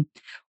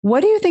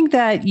 What do you think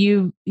that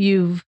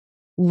you've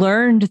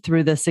learned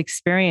through this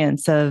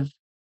experience of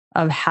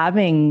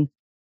having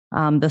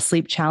the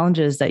sleep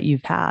challenges that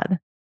you've had?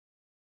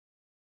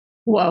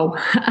 Whoa.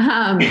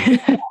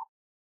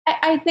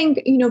 I think,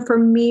 for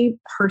me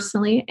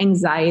personally,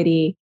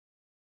 anxiety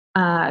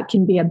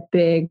can be a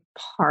big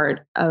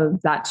part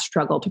of that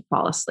struggle to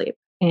fall asleep.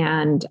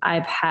 And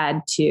I've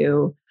had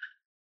to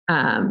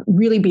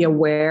really be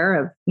aware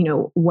of,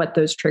 what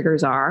those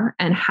triggers are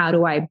and how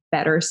do I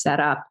better set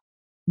up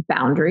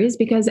boundaries,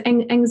 because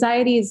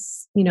anxiety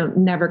is,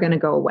 never going to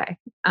go away.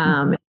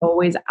 It's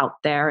always out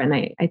there. And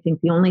I think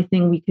the only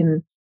thing we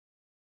can,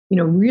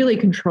 really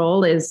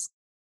control is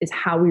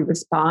how we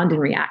respond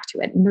and react to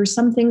it. And there's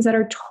some things that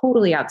are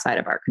totally outside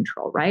of our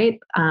control, right?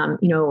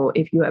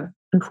 If you have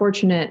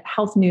unfortunate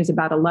health news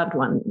about a loved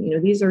one,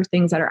 these are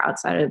things that are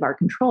outside of our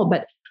control.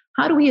 But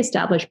how do we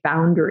establish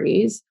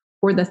boundaries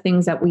for the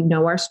things that we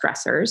know are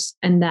stressors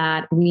and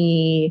that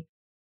we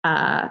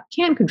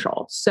can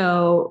control?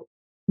 So,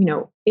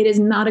 it is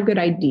not a good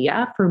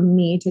idea for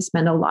me to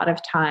spend a lot of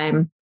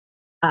time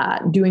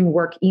doing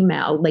work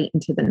email late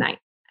into the night.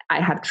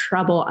 I have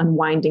trouble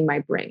unwinding my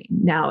brain.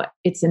 Now,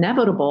 it's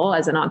inevitable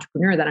as an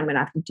entrepreneur that I'm going to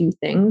have to do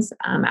things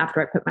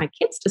after I put my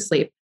kids to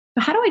sleep.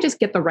 But how do I just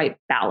get the right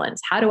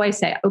balance? How do I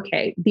say,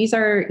 okay, these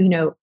are,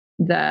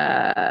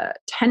 the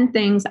 10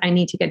 things I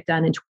need to get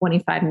done in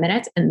 25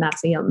 minutes. And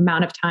that's the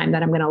amount of time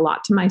that I'm going to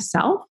allot to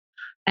myself,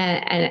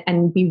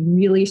 and be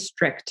really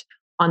strict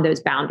on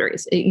those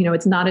boundaries.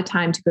 It's not a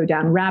time to go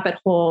down rabbit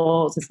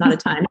holes. It's not a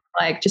time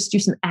to just do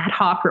some ad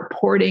hoc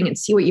reporting and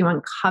see what you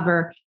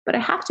uncover. But I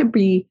have to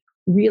be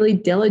really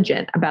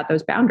diligent about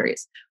those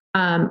boundaries.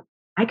 I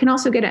can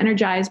also get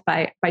energized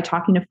by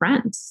talking to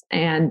friends,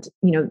 and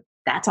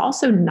that's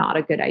also not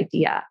a good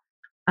idea.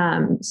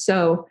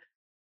 So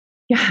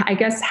yeah, I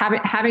guess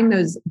having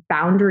those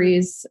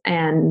boundaries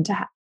and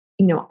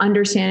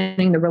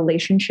understanding the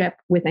relationship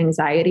with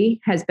anxiety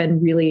has been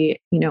really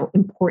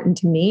important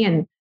to me,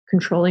 and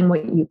controlling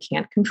what you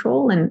can't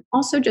control, and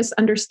also just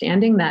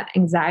understanding that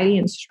anxiety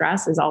and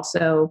stress is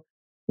also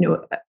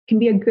can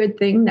be a good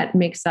thing that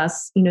makes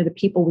us, the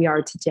people we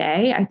are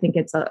today. I think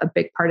it's a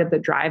big part of the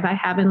drive I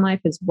have in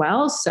life as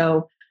well.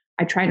 So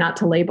I try not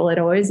to label it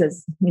always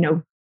as,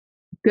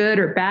 good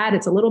or bad.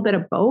 It's a little bit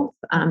of both.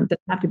 Doesn't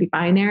have to be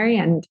binary,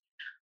 and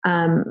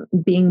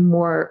being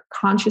more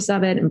conscious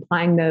of it and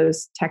applying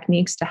those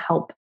techniques to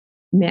help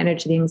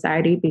manage the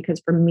anxiety, because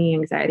for me,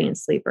 anxiety and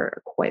sleep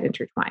are quite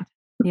intertwined.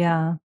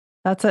 Yeah.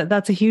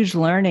 That's a huge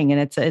learning.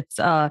 And it's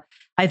I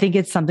think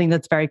it's something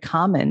that's very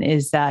common,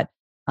 is that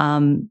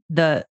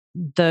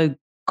the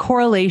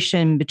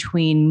correlation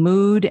between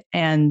mood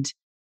and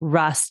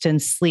rest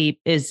and sleep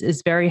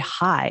is very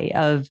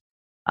high.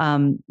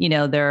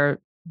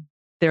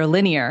 They're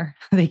linear.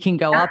 They can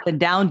go up and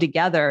down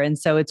together, and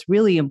so it's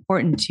really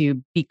important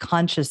to be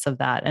conscious of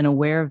that and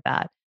aware of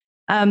that.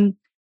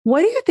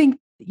 What do you think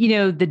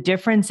the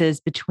difference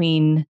is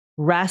between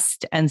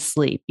rest and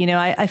sleep?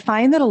 I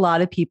find that a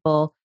lot of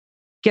people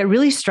get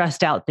really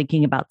stressed out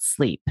thinking about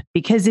sleep,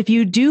 because if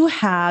you do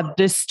have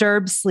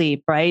disturbed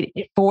sleep, right,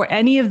 for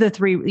any of the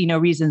three,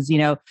 reasons,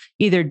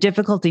 either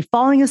difficulty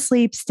falling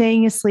asleep,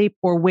 staying asleep,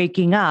 or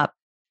waking up,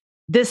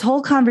 this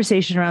whole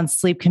conversation around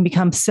sleep can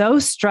become so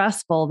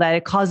stressful that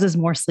it causes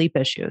more sleep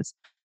issues.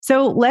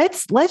 So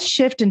let's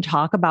shift and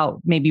talk about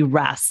maybe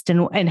rest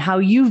and how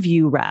you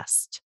view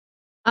rest.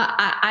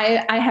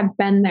 I have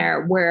been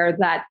there, where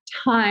that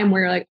time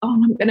where you're like,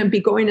 oh, I'm going to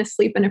be going to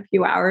sleep in a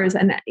few hours.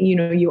 And,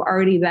 you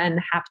already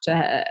then have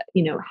to,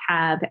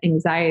 have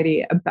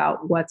anxiety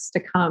about what's to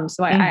come.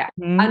 So I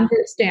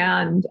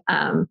understand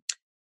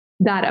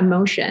that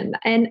emotion.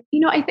 And,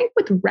 I think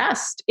with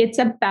rest, it's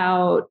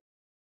about,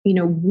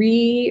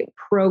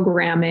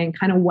 reprogramming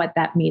kind of what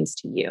that means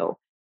to you,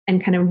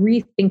 and kind of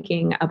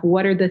rethinking of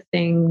what are the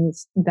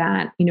things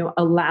that,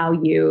 allow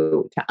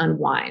you to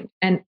unwind.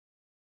 And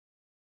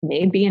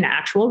maybe an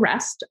actual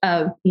rest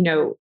of,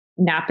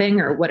 napping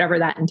or whatever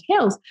that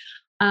entails.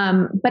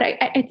 But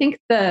I think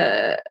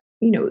the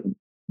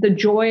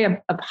joy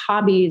of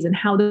hobbies and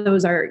how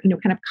those are,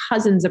 kind of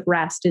cousins of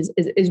rest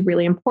is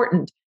really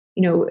important.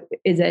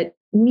 Is it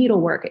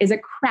needlework? Is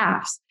it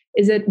crafts?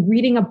 Is it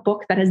reading a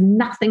book that has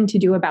nothing to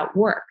do about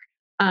work?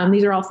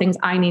 These are all things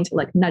I need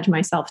to nudge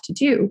myself to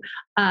do.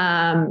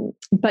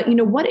 But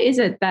what is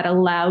it that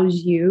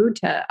allows you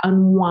to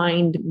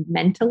unwind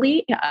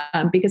mentally?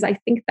 Because I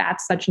think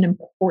that's such an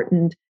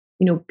important,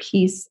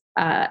 piece,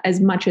 as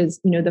much as,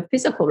 the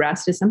physical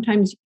rest is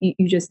sometimes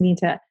you just need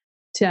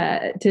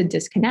to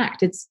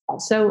disconnect. It's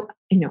also,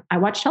 I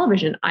watch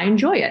television. I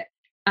enjoy it.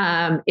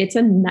 It's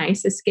a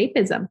nice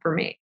escapism for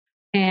me.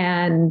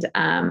 And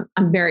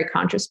I'm very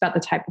conscious about the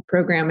type of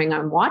programming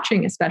I'm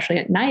watching, especially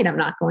at night. I'm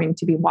not going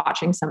to be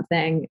watching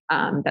something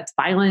that's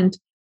violent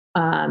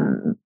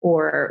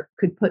or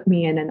could put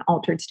me in an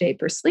altered state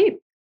for sleep.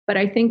 But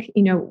I think,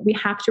 we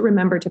have to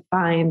remember to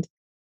find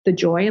the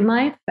joy in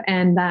life,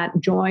 and that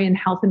joy and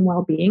health and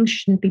well-being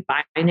shouldn't be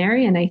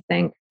binary. And I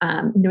think,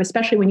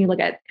 especially when you look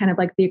at kind of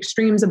the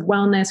extremes of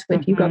wellness,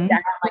 if you go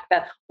down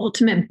the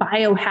ultimate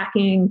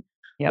biohacking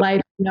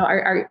life,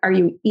 are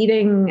you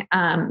eating,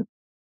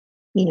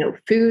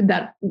 food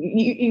that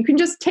you can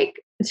just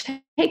take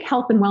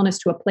health and wellness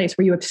to a place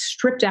where you have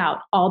stripped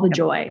out all the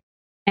joy.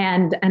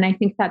 And I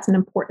think that's an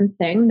important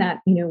thing that,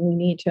 we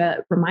need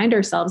to remind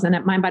ourselves. And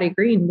at Mind Body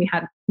Green, we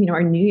had,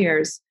 our New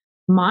Year's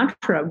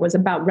mantra was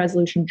about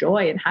resolution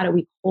joy, and how do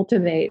we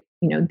cultivate,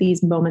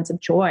 these moments of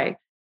joy.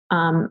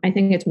 I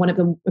think it's one of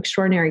the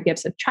extraordinary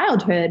gifts of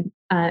childhood,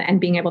 and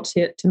being able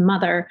to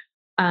mother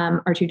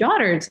our two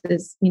daughters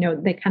is,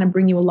 they kind of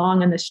bring you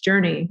along on this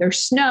journey.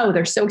 There's snow.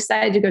 They're so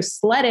excited to go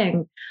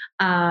sledding,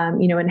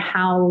 and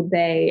how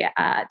they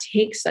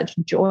take such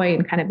joy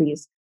in kind of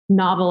these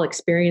novel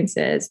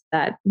experiences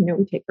that,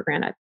 we take for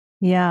granted.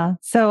 Yeah.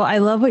 So I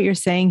love what you're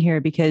saying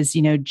here, because,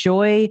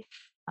 joy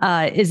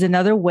is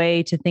another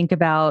way to think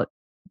about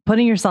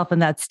putting yourself in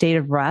that state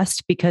of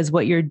rest, because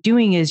what you're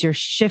doing is you're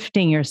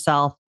shifting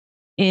yourself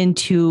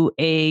into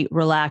a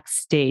relaxed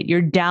state.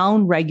 You're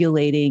down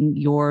regulating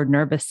your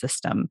nervous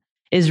system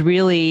is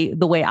really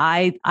the way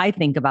I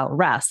think about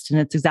rest. And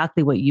it's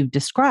exactly what you've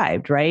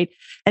described, right?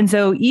 And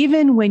so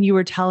even when you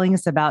were telling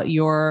us about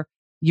your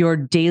your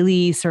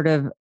daily sort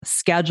of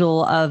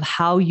schedule of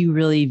how you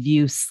really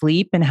view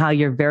sleep and how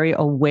you're very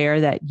aware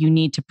that you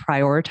need to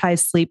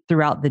prioritize sleep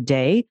throughout the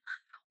day.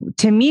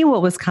 To me,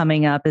 what was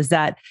coming up is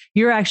that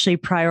you're actually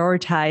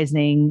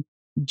prioritizing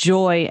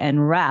joy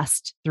and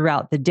rest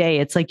throughout the day.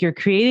 It's like you're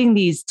creating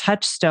these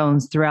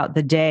touchstones throughout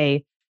the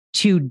day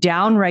to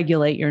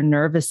downregulate your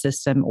nervous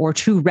system or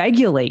to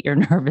regulate your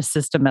nervous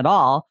system at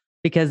all.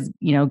 Because,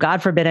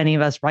 God forbid any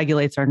of us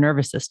regulates our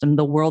nervous system,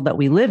 the world that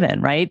we live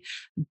in, right?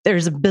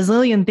 There's a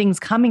bazillion things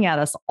coming at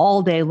us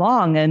all day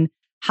long. And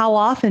how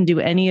often do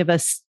any of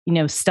us,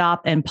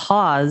 stop and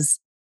pause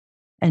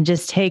and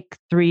just take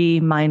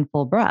 3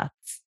 mindful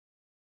breaths?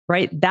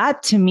 Right?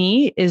 That to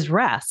me is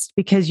rest,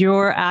 because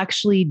you're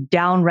actually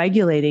down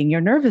regulating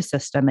your nervous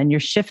system and you're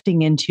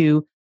shifting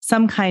into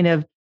some kind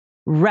of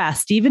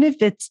rest. Even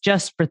if it's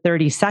just for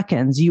 30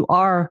 seconds, you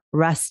are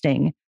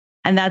resting.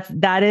 And that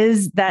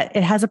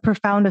it has a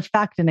profound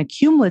effect and a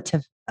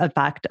cumulative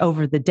effect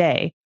over the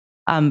day,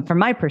 from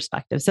my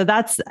perspective. So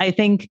I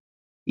think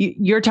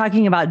you're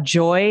talking about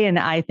joy. And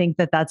I think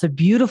that that's a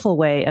beautiful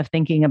way of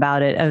thinking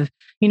about it, of,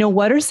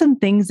 what are some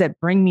things that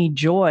bring me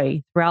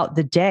joy throughout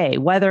the day,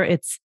 whether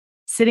it's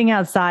sitting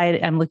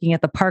outside, I'm looking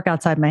at the park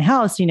outside my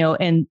house,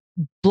 and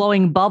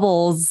blowing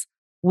bubbles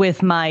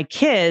with my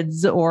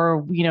kids,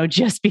 or,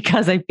 just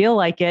because I feel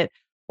like it,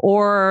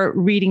 or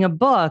reading a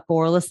book,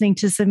 or listening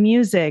to some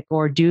music,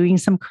 or doing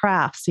some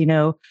crafts.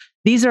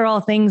 These are all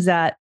things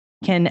that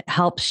can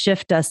help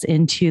shift us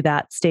into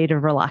that state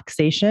of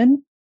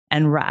relaxation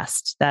and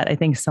rest that I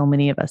think so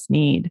many of us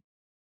need.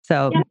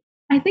 So yeah,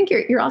 I think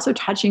you're also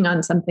touching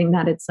on something,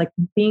 that it's like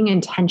being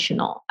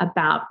intentional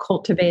about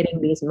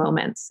cultivating these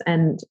moments.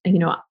 And,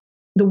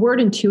 the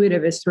word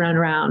intuitive is thrown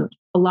around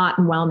a lot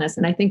in wellness.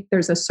 And I think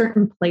there's a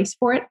certain place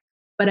for it.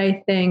 But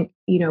I think,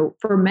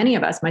 for many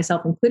of us,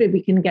 myself included,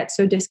 we can get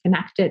so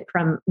disconnected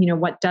from,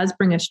 what does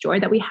bring us joy,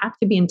 that we have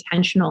to be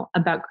intentional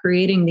about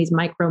creating these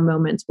micro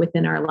moments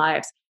within our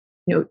lives.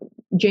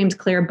 James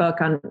Clear book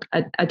on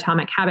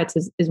atomic habits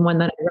is one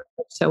that I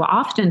read so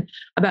often,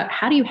 about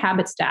how do you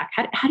habit stack?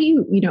 How do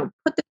you,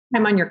 put the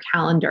time on your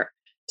calendar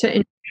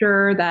to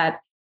ensure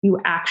that you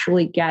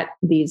actually get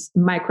these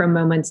micro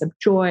moments of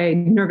joy,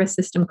 nervous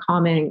system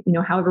calming,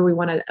 however we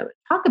want to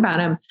talk about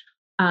them,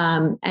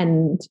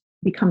 and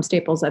become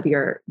staples of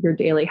your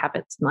daily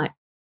habits in life.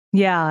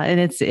 yeah, and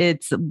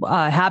it's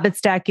habit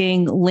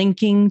stacking,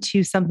 linking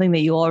to something that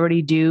you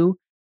already do.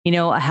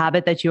 A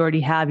habit that you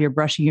already have. You're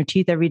brushing your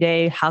teeth every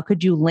day. How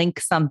could you link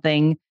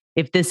something,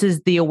 if this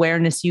is the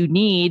awareness you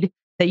need,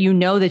 that you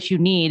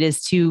need,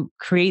 is to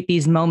create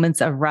these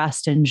moments of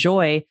rest and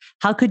joy?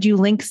 How could you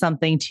link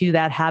something to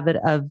that habit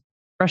of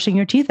brushing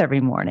your teeth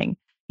every morning?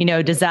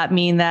 Does that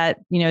mean that,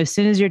 as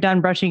soon as you're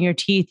done brushing your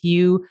teeth,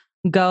 you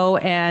go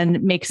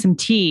and make some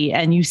tea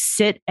and you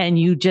sit and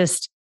you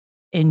just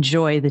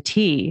enjoy the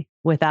tea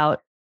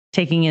without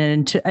taking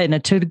it in a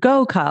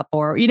to-go cup,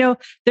 or,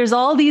 there's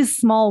all these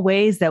small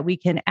ways that we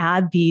can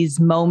add these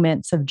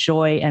moments of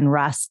joy and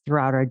rest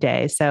throughout our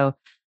day. So,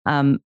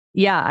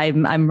 yeah,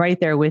 I'm right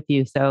there with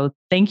you. So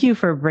thank you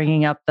for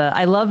bringing up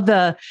I love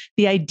the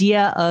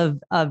idea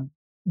of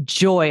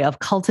joy, of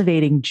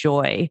cultivating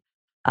joy,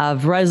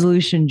 of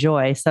resolution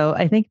joy. So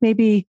I think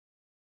maybe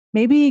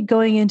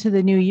going into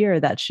the new year,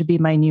 that should be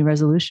my new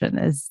resolution,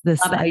 is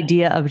this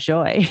idea of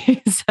joy.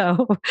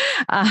 So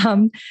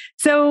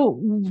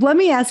let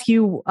me ask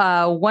you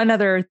one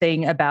other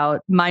thing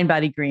about Mind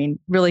Body Green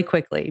really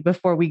quickly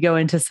before we go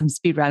into some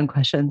speed round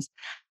questions.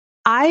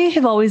 I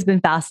have always been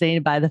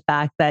fascinated by the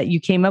fact that you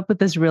came up with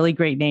this really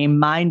great name,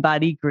 Mind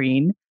Body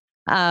Green.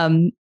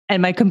 And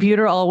my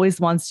computer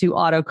always wants to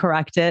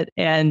autocorrect it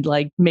and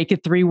like make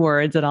it 3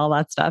 words and all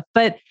that stuff.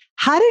 But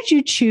how did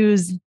you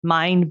choose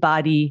Mind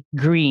Body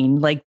Green?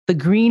 Like the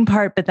green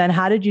part, but then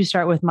how did you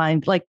start with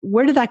mind? Like,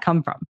 where did that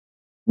come from?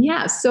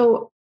 Yeah.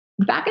 So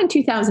back in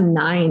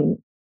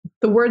 2009,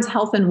 the words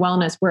health and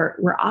wellness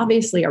were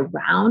obviously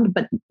around,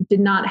 but did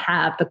not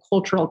have the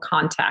cultural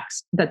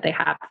context that they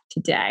have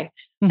today.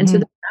 Mm-hmm. And so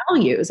the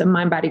values of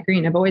Mind Body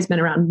Green have always been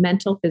around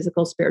mental,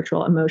 physical,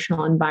 spiritual,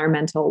 emotional,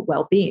 environmental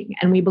well-being.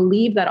 And we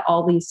believe that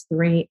all these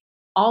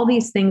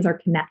things are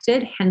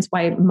connected, hence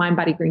why Mind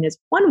Body Green is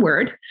one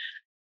word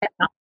and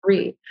not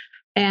 3.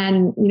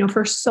 And,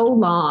 for so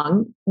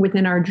long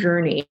within our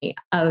journey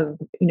of,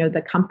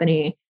 the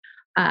company,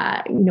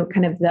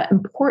 kind of the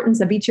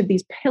importance of each of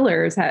these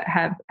pillars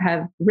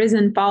have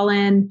risen,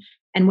 fallen.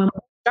 And when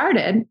we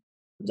started, it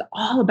was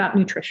all about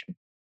nutrition.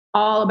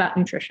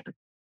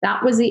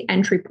 That was the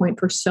entry point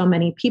for so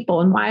many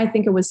people. And why I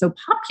think it was so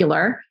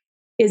popular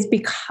is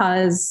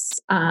because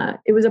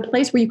it was a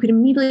place where you could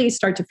immediately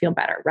start to feel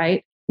better,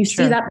 right? You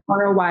see that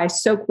ROI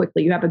so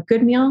quickly. You have a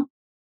good meal.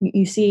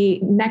 You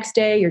see next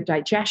day your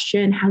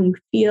digestion, how you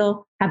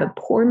feel. Have a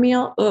poor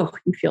meal,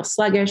 you feel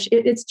sluggish.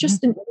 It's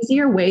just an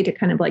easier way to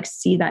kind of like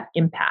see that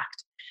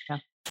impact. Yeah.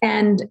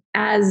 And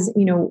as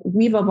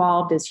we've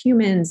evolved as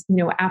humans,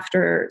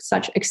 after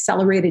such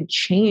accelerated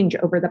change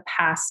over the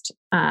past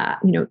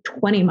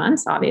 20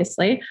 months,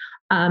 obviously,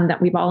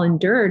 that we've all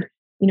endured,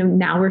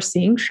 now we're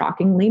seeing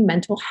shockingly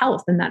mental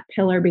health and that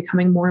pillar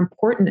becoming more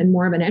important and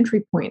more of an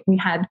entry point. We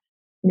had,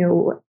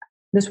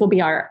 this will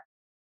be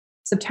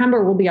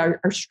September will be our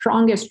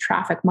strongest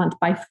traffic month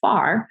by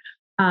far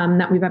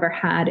that we've ever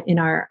had in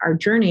our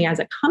journey as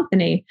a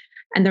company.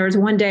 And there was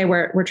one day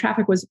where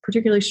traffic was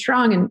particularly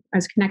strong, and I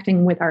was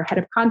connecting with our head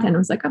of content. It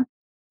was like,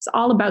 it's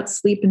all about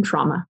sleep and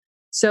trauma.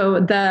 So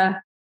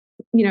the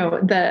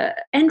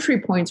entry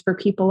points for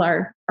people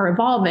are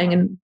evolving.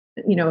 And,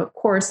 of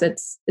course,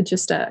 it's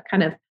just a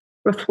kind of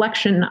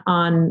reflection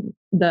on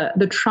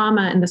the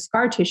trauma and the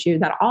scar tissue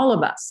that all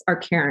of us are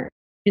carrying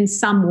in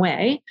some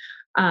way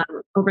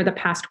over the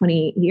past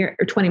 20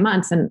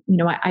 months. And,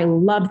 I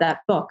love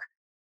that book,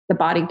 The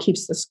Body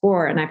Keeps the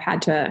Score. And I've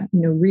had to,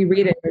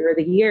 reread it over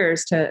the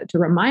years to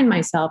remind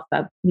myself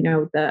of,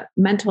 the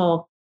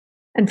mental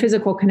and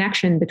physical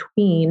connection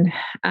between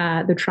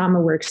the trauma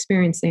we're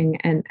experiencing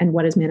and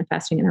what is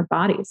manifesting in our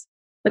bodies.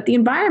 But the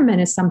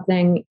environment is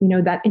something,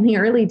 that in the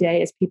early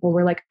days, people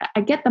were like,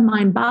 I get the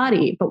mind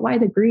body, but why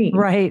the green?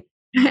 Right.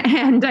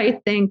 And I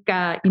think,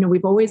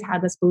 we've always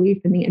had this belief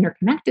in the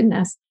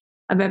interconnectedness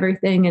of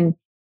everything. And,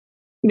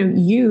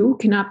 you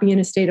cannot be in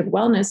a state of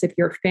wellness if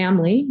your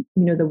family,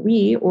 the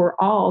we or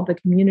all the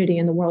community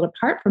in the world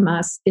apart from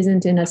us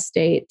isn't in a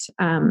state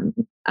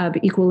of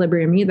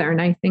equilibrium either. And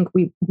I think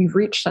we've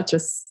reached such a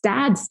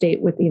sad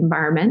state with the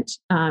environment,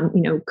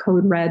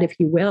 code red, if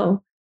you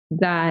will,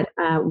 that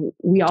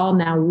we all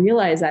now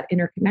realize that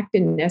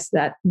interconnectedness,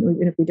 that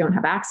even if we don't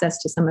have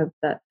access to some of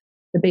the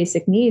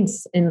basic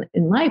needs in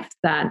life,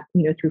 that,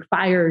 through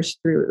fires,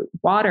 through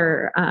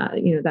water,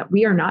 that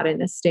we are not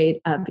in a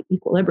state of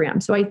equilibrium.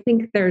 So I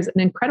think there's an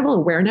incredible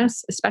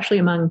awareness, especially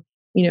among,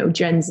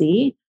 Gen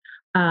Z,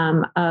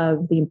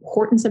 of the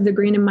importance of the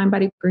green and mind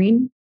body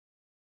green.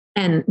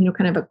 And,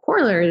 kind of a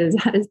corollary is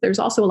there's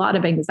also a lot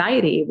of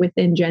anxiety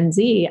within Gen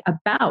Z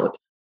about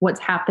what's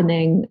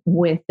happening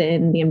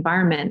within the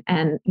environment.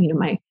 And,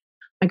 my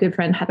good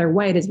friend Heather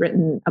White has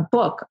written a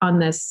book on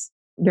this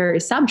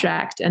very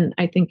subject. And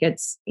I think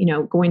it's,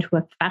 going to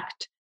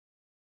affect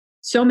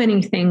so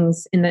many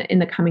things in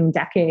the coming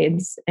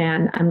decades.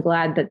 And I'm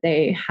glad that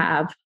they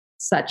have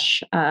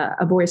such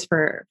a voice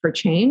for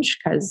change,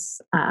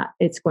 because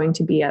it's going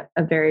to be a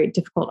very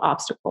difficult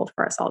obstacle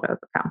for us all to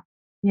overcome.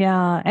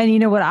 Yeah.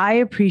 And what I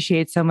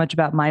appreciate so much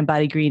about Mind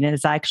Body Green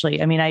is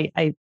actually,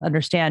 I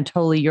understand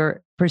totally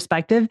your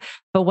perspective,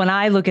 but when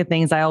I look at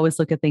things, I always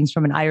look at things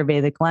from an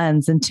Ayurvedic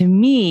lens. And to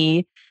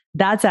me,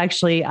 that's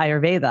actually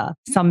Ayurveda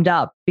summed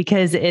up,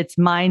 because it's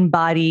mind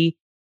body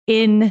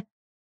in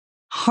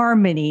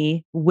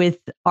harmony with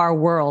our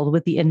world,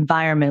 with the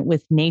environment,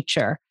 with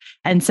nature.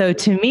 And so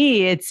to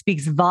me, it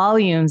speaks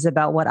volumes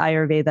about what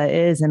Ayurveda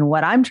is and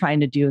what I'm trying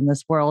to do in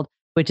this world,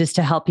 which is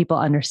to help people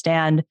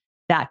understand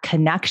that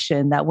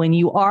connection, that when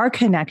you are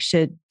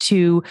connected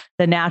to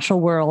the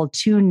natural world,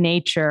 to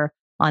nature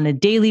on a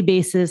daily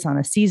basis, on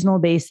a seasonal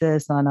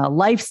basis, on a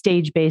life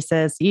stage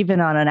basis,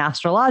 even on an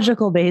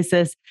astrological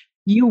basis,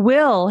 you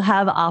will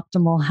have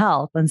optimal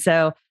health. And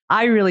so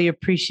I really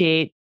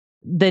appreciate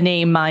the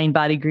name Mind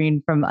Body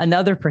Green from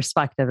another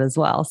perspective as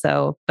well.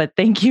 So, but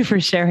thank you for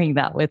sharing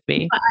that with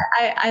me.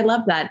 I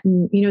love that.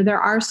 And,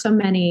 there are so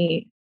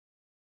many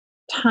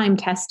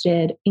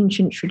time-tested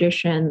ancient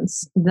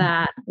traditions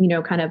that,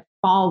 kind of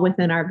fall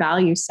within our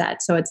value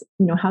set. So it's,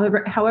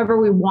 however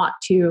we want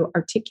to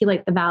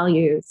articulate the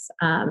values,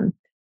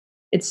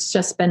 it's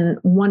just been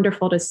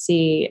wonderful to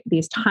see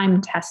these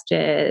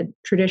time-tested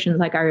traditions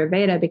like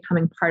Ayurveda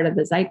becoming part of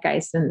the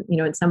zeitgeist. And,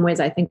 in some ways,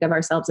 I think of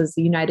ourselves as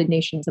the United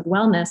Nations of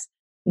wellness.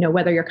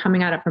 Whether you're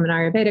coming at it from an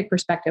Ayurvedic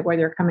perspective,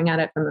 whether you're coming at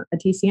it from a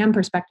TCM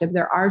perspective,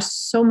 there are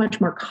so much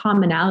more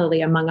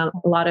commonality among a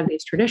lot of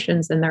these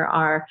traditions than there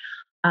are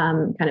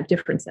kind of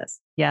differences.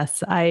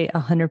 Yes, I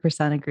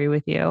 100% agree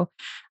with you.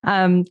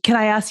 Can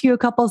I ask you a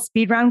couple of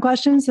speed round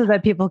questions so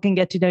that people can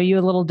get to know you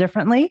a little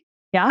differently?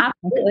 Yeah.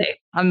 Absolutely.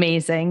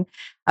 Amazing.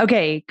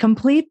 Okay.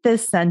 Complete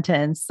this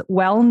sentence.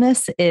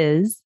 Wellness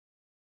is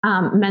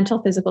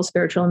mental, physical,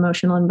 spiritual,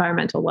 emotional,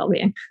 environmental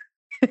well-being.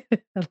 I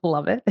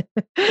love it.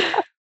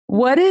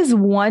 What is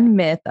one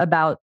myth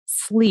about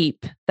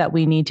sleep that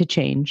we need to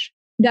change?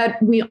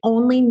 That we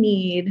only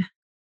need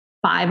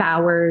 5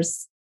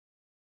 hours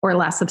or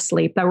less of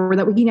sleep, that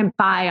we can get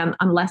by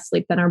on less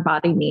sleep than our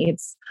body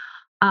needs.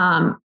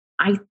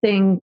 I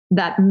think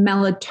that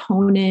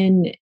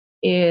melatonin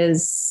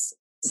is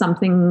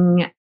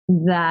something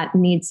that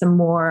needs some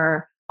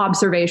more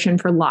observation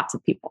for lots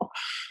of people.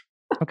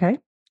 Okay,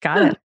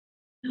 got it.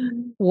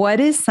 What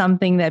is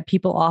something that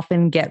people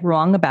often get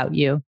wrong about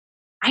you?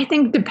 I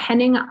think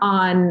depending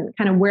on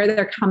kind of where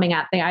they're coming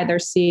at, they either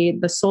see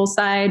the soul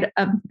side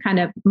of kind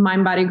of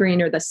Mind Body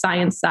Green or the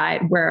science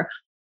side, where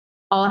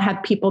I'll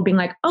have people being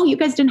like, oh, you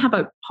guys didn't have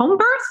a home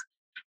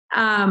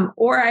birth?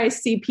 Or I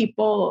see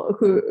people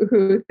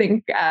who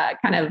think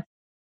kind of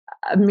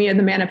me and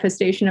the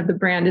manifestation of the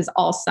brand is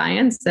all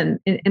science. And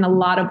in a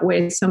lot of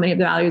ways, so many of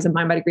the values of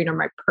Mind Body Green are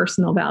my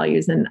personal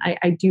values. And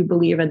I do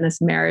believe in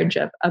this marriage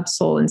of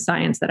soul and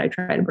science that I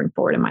try to bring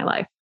forward in my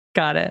life.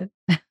 Got it.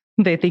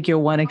 They think you're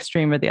one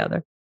extreme or the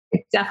other.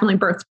 I definitely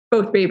birthed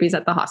both babies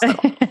at the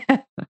hospital.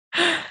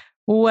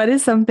 What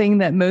is something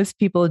that most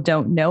people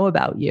don't know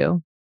about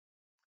you?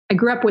 I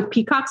grew up with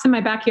peacocks in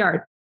my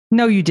backyard.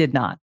 No, you did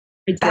not.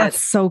 I did.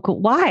 That's so cool.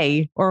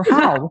 Why or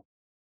how?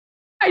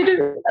 I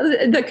do.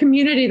 The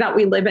community that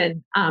we live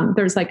in,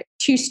 there's like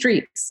 2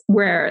 streets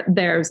where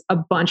there's a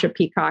bunch of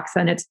peacocks,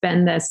 and it's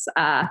been this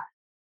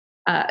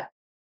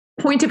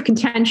point of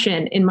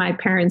contention in my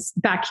parents'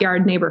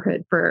 backyard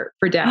neighborhood for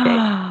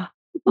decades.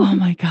 Oh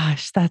my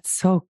gosh, that's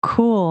so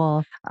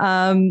cool.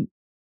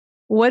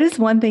 What is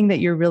one thing that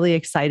you're really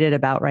excited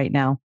about right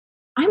now?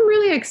 I'm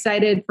really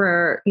excited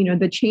for,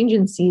 the change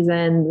in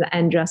seasons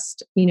and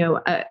just,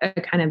 a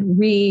kind of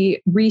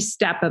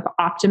re-step of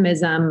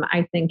optimism.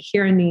 I think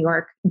here in New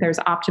York, there's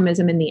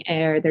optimism in the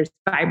air. There's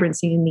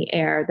vibrancy in the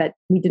air that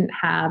we didn't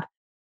have,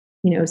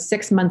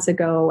 6 months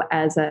ago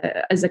as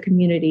a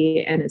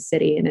community and a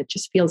city. And it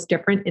just feels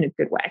different in a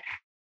good way.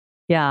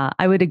 Yeah,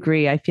 I would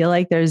agree. I feel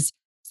like there's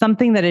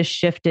something that has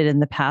shifted in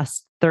the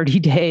past 30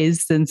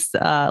 days since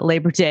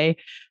Labor Day.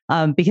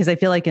 Because I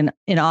feel like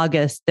in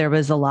August, there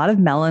was a lot of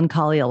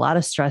melancholy, a lot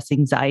of stress,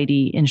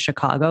 anxiety in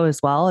Chicago as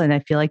well. And I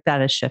feel like that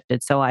has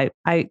shifted. So I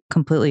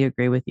completely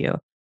agree with you.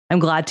 I'm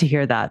glad to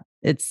hear that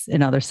it's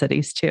in other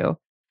cities too.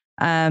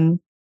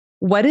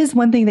 What is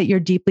one thing that you're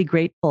deeply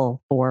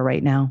grateful for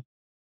right now?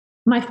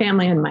 My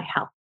family and my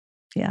health.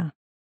 Yeah.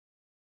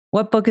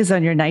 What book is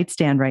on your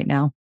nightstand right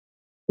now?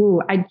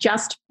 Ooh, I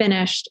just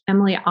finished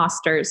Emily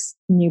Oster's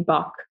new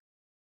book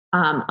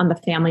on the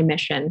family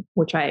mission,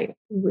 which I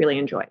really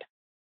enjoyed.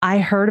 I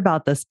heard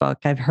about this book.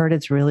 I've heard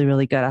it's really,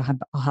 really good.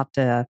 I'll have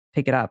to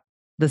pick it up.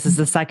 This is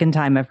the second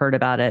time I've heard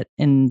about it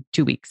in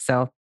 2 weeks.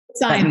 So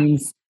that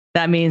means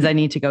I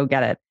need to go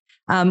get it.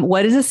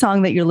 What is a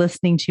song that you're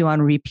listening to on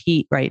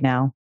repeat right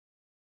now?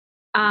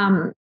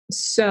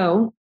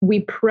 So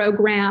we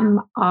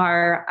program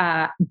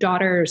our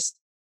daughters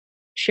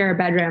share a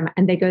bedroom,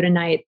 and they go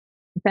to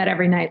bed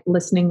every night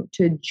listening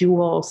to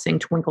Jewel sing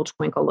Twinkle,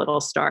 Twinkle,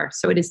 Little Star.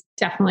 So it is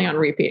definitely on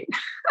repeat.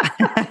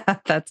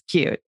 That's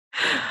cute.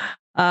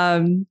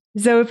 So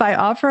if I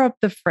offer up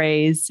the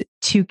phrase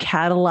to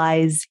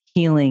catalyze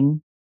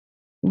healing,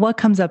 what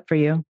comes up for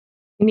you?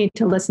 We need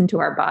to listen to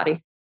our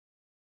body.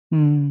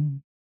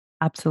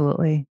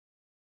 Absolutely.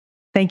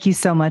 Thank you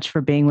so much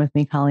for being with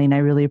me, Colleen. I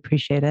really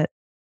appreciate it.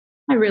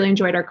 I really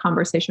enjoyed our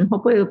conversation.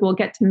 Hopefully we'll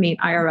get to meet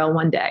IRL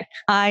one day.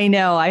 I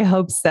know. I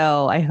hope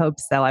so.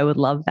 I would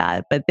love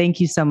that. But thank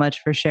you so much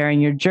for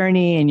sharing your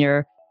journey and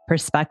your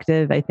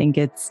perspective. I think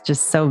it's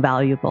just so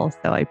valuable.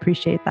 So I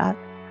appreciate that.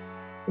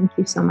 Thank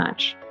you so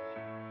much.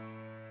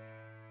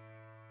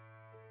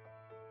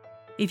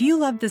 If you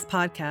loved this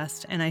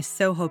podcast, and I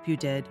so hope you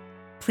did,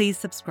 please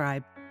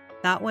subscribe.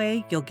 That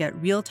way you'll get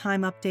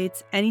real-time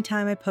updates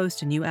anytime I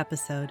post a new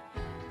episode.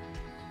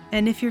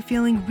 And if you're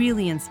feeling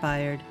really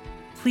inspired,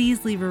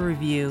 please leave a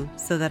review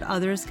so that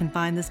others can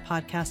find this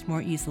podcast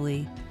more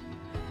easily.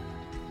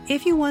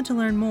 If you want to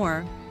learn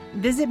more,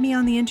 visit me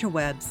on the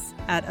interwebs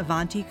at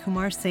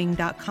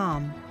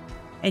avantikumarsingh.com,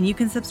 and you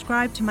can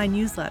subscribe to my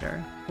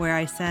newsletter, where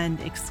I send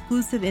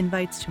exclusive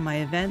invites to my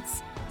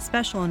events,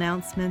 special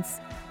announcements,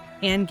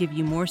 and give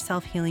you more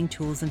self-healing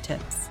tools and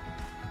tips.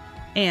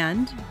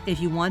 And if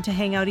you want to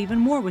hang out even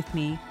more with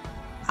me,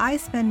 I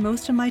spend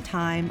most of my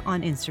time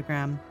on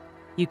Instagram.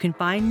 You can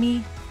find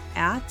me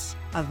at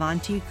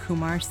Avanti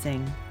Kumar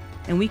Singh,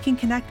 and we can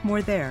connect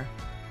more there.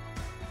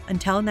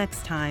 Until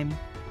next time,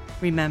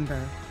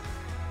 remember,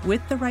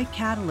 with the right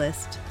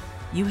catalyst,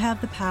 you have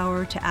the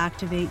power to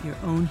activate your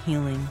own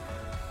healing,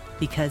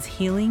 because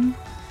healing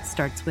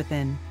starts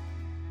within.